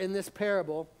here in this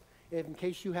parable, in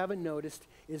case you haven't noticed,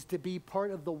 is to be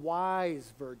part of the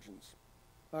wise virgins.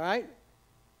 All right?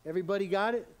 Everybody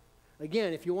got it?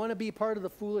 Again, if you want to be part of the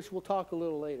foolish, we'll talk a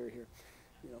little later here.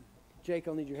 You know, Jake,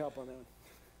 I'll need your help on that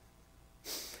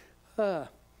one.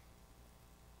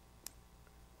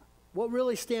 What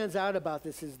really stands out about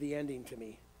this is the ending to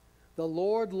me. The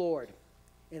Lord, Lord,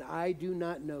 and I do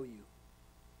not know you.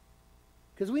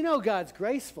 Because we know God's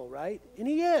graceful, right? And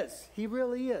He is. He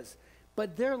really is.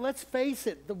 But there, let's face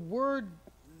it,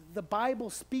 the Bible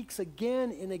speaks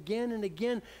again and again and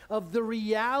again of the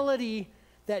reality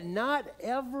that not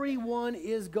everyone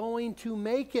is going to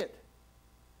make it.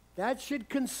 That should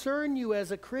concern you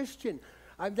as a Christian.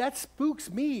 That spooks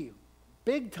me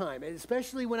big time,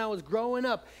 especially when I was growing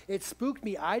up. It spooked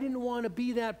me. I didn't want to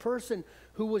be that person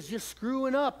who was just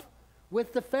screwing up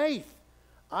with the faith.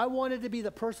 I wanted to be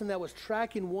the person that was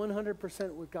tracking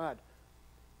 100% with God,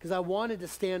 because I wanted to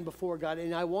stand before God,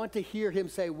 and I want to hear Him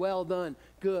say, well done,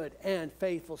 good and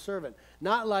faithful servant.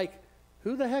 Not like,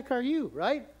 who the heck are you,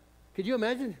 right? Could you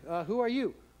imagine? Who are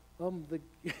you?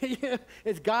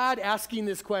 It's God asking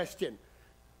this question.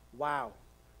 Wow.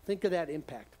 Think of that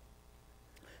impact.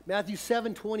 Matthew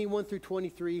 7:21 through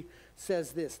 23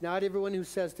 says this, not everyone who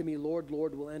says to me, Lord,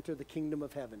 Lord, will enter the kingdom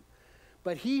of heaven,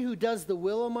 but he who does the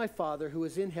will of my Father who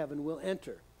is in heaven will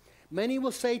enter. Many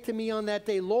will say to me on that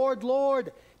day, Lord,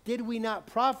 Lord, did we not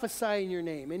prophesy in your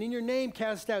name, and in your name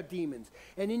cast out demons,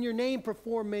 and in your name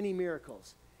perform many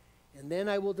miracles? And then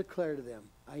I will declare to them,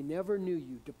 I never knew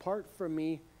you. Depart from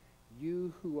me,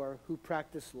 you who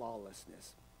practice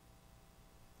lawlessness.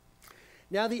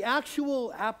 Now, the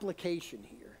actual application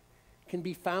here can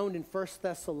be found in 1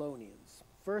 Thessalonians.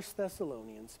 1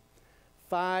 Thessalonians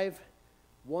 5,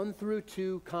 1 through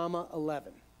 2,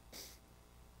 11.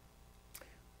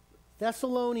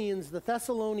 The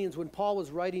Thessalonians, when Paul was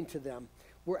writing to them,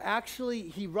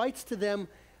 he writes to them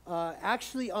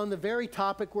actually on the very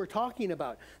topic we're talking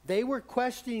about. They were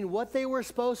questioning what they were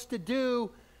supposed to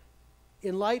do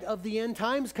in light of the end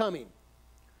times coming.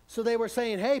 So they were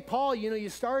saying, hey, Paul, you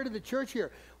started the church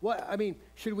here.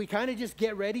 Should we kind of just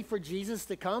get ready for Jesus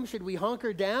to come? Should we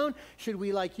hunker down? Should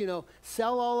we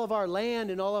sell all of our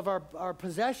land and all of our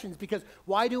possessions? Because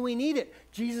why do we need it?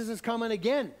 Jesus is coming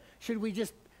again. Should we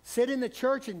just sit in the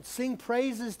church and sing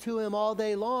praises to Him all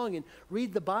day long and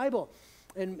read the Bible?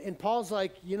 And Paul's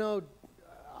like,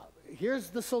 here's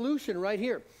the solution right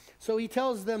here. So he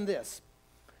tells them this.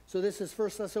 So this is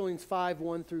 1 Thessalonians 5,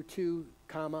 1 through 2,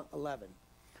 11.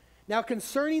 Now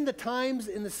concerning the times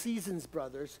and the seasons,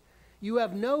 brothers, you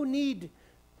have no need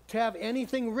to have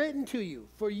anything written to you,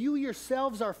 for you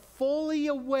yourselves are fully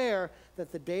aware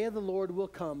that the day of the Lord will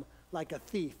come like a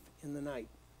thief in the night.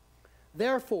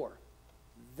 Therefore,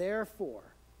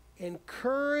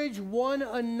 encourage one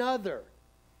another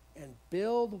and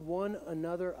build one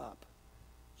another up,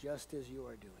 just as you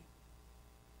are doing.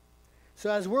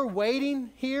 So as we're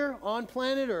waiting here on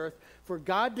planet Earth for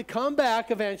God to come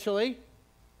back eventually,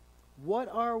 what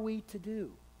are we to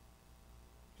do?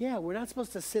 Yeah, we're not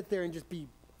supposed to sit there and just be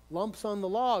lumps on the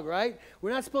log, right?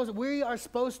 We are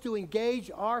supposed to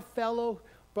engage our fellow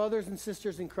brothers and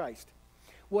sisters in Christ.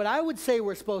 What I would say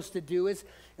we're supposed to do is,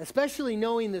 especially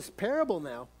knowing this parable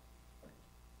now,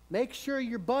 make sure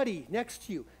your buddy next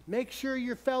to you, make sure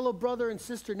your fellow brother and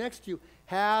sister next to you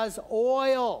has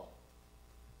oil.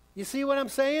 You see what I'm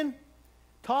saying?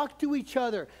 Talk to each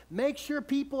other. Make sure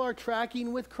people are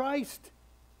tracking with Christ.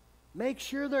 Make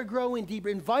sure they're growing deeper.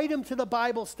 Invite them to the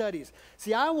Bible studies.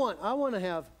 See, I want to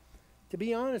have, to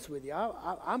be honest with you,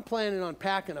 I'm planning on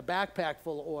packing a backpack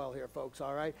full of oil here, folks,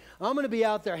 all right? I'm going to be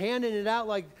out there handing it out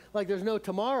like there's no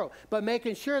tomorrow, but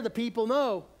making sure the people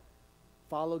know,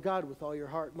 follow God with all your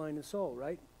heart, mind, and soul,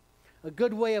 right? A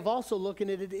good way of also looking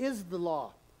at it is the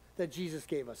law that Jesus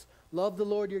gave us. Love the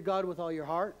Lord your God with all your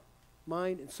heart,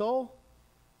 mind, and soul.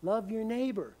 Love your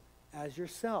neighbor as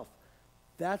yourself.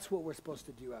 That's what we're supposed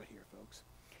to do out here, folks.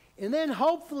 And then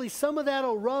hopefully some of that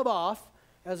will rub off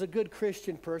as a good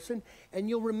Christian person, and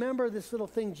you'll remember this little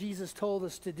thing Jesus told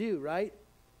us to do, right?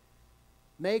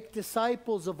 Make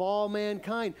disciples of all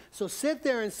mankind. So sit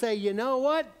there and say, you know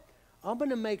what? I'm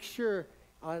going to make sure,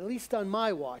 at least on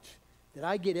my watch, that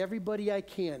I get everybody I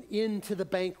can into the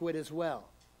banquet as well.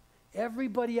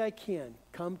 Everybody I can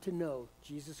come to know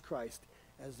Jesus Christ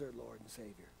as their Lord and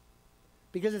Savior.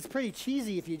 Because it's pretty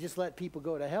cheesy if you just let people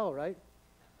go to hell, right?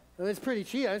 I mean, it's pretty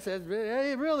cheesy.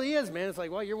 It really is, man. It's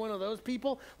like, well, you're one of those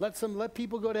people? Let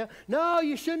people go to hell? No,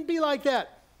 you shouldn't be like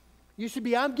that. You should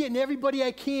be, I'm getting everybody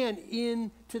I can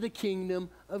into the kingdom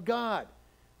of God.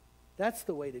 That's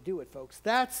the way to do it, folks.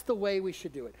 That's the way we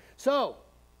should do it. So,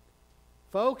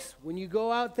 folks, when you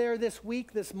go out there this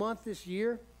week, this month, this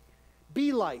year,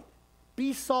 be light.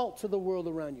 Be salt to the world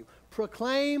around you.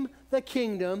 Proclaim the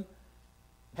kingdom.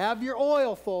 Have your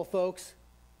oil full, folks,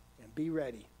 and be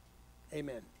ready.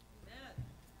 Amen. Amen.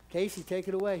 Casey, take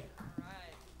it away. All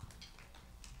right.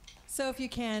 So if you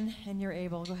can and you're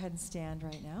able, go ahead and stand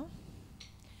right now.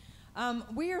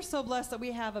 We are so blessed that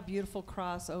we have a beautiful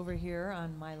cross over here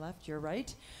on my left, your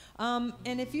right. And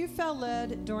if you felt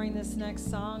led during this next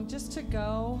song just to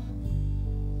go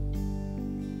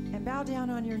and bow down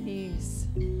on your knees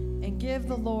and give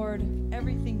the Lord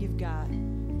everything you've got,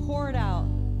 pour it out.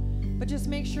 But just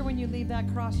make sure when you leave that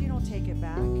cross, you don't take it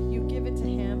back. You give it to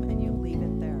Him and you leave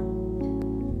it there.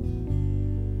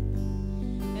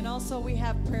 And also we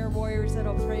have prayer warriors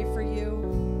that'll pray for you.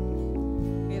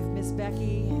 We have Miss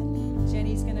Becky and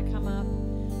Jenny's going to come up.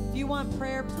 If you want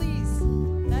prayer, please.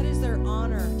 That is their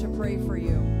honor to pray for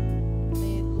you.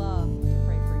 They love to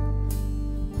pray for you.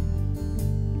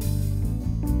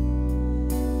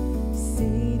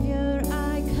 Savior,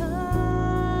 I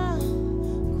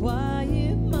come,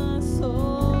 quiet my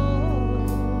soul.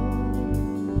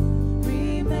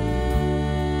 Remember,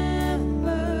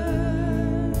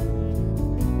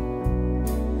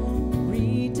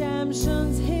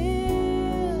 redemption's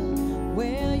hill,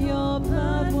 where your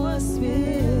blood was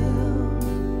spilled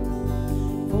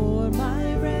for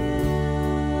my ransom.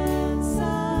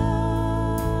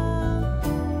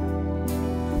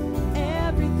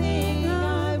 Everything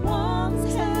I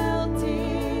once held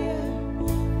dear,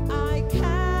 I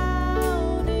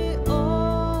count it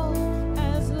all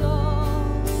as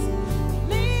lost.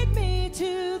 Lead me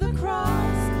to the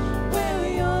cross where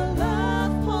your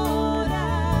love poured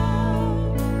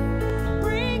out.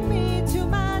 Bring me to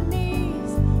my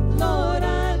knees, Lord,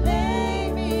 I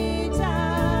lay me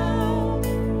down.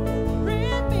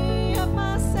 Rid me of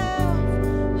myself,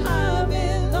 I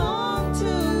belong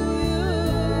to you,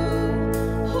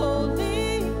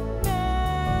 holy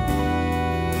man.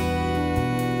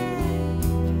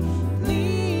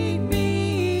 Lead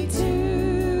me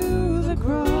to the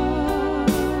cross.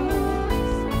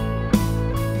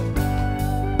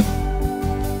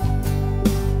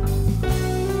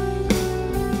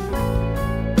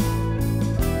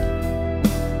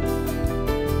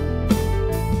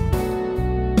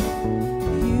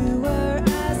 You were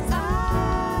as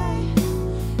I,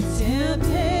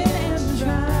 tempted and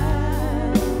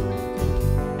tried.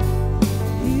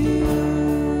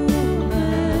 Human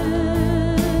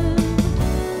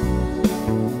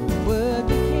word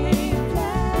became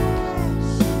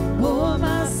flesh, bore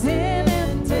my sin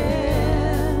and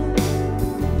death.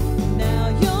 Now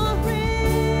you're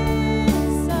risen,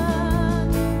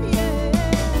 yeah.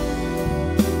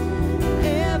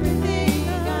 Everything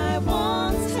I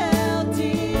once held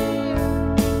dear,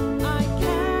 I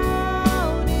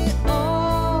count it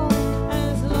all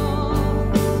as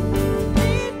lost.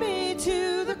 Lead me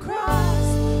to the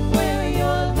cross where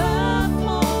your love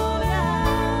poured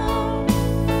out.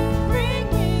 Bring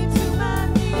me to my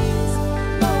knees,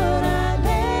 Lord, I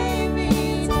lay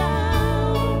me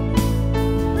down.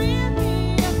 Rid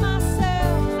me of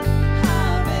myself, I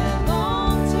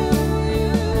belong to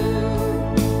you,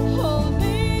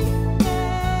 holy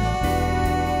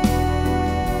man.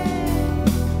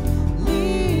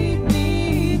 Lead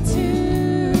me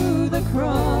to the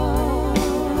cross,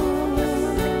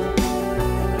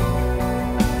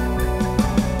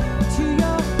 to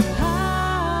your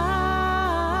heart,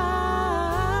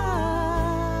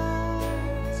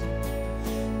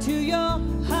 to your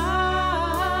heart.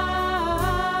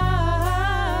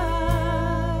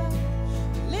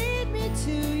 Lead me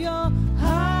to your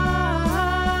heart.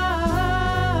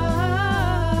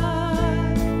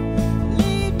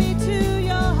 Lead me to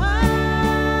your heart.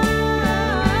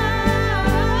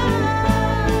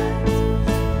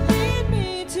 Lead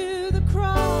me to the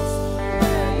cross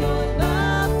where your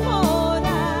love poured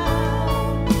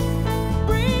out.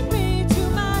 Bring me to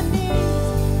my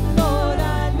knees, Lord,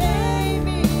 I lay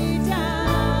me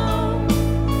down.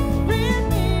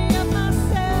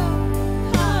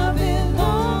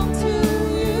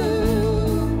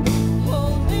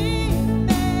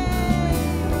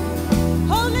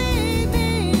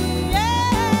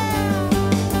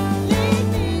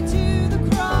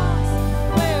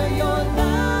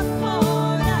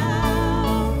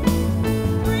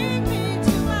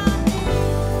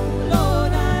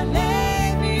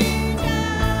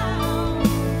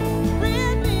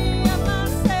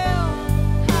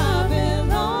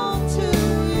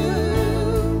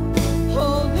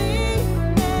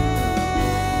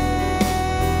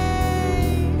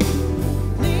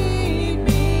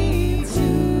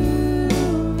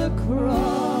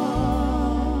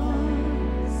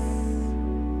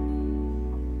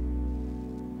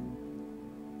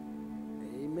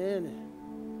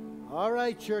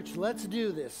 right, church, let's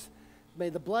do this. May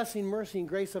the blessing, mercy, and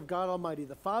grace of God Almighty,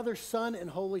 the Father, Son, and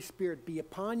Holy Spirit be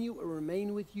upon you and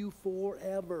remain with you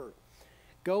forever.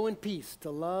 Go in peace to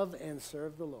love and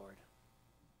serve the Lord.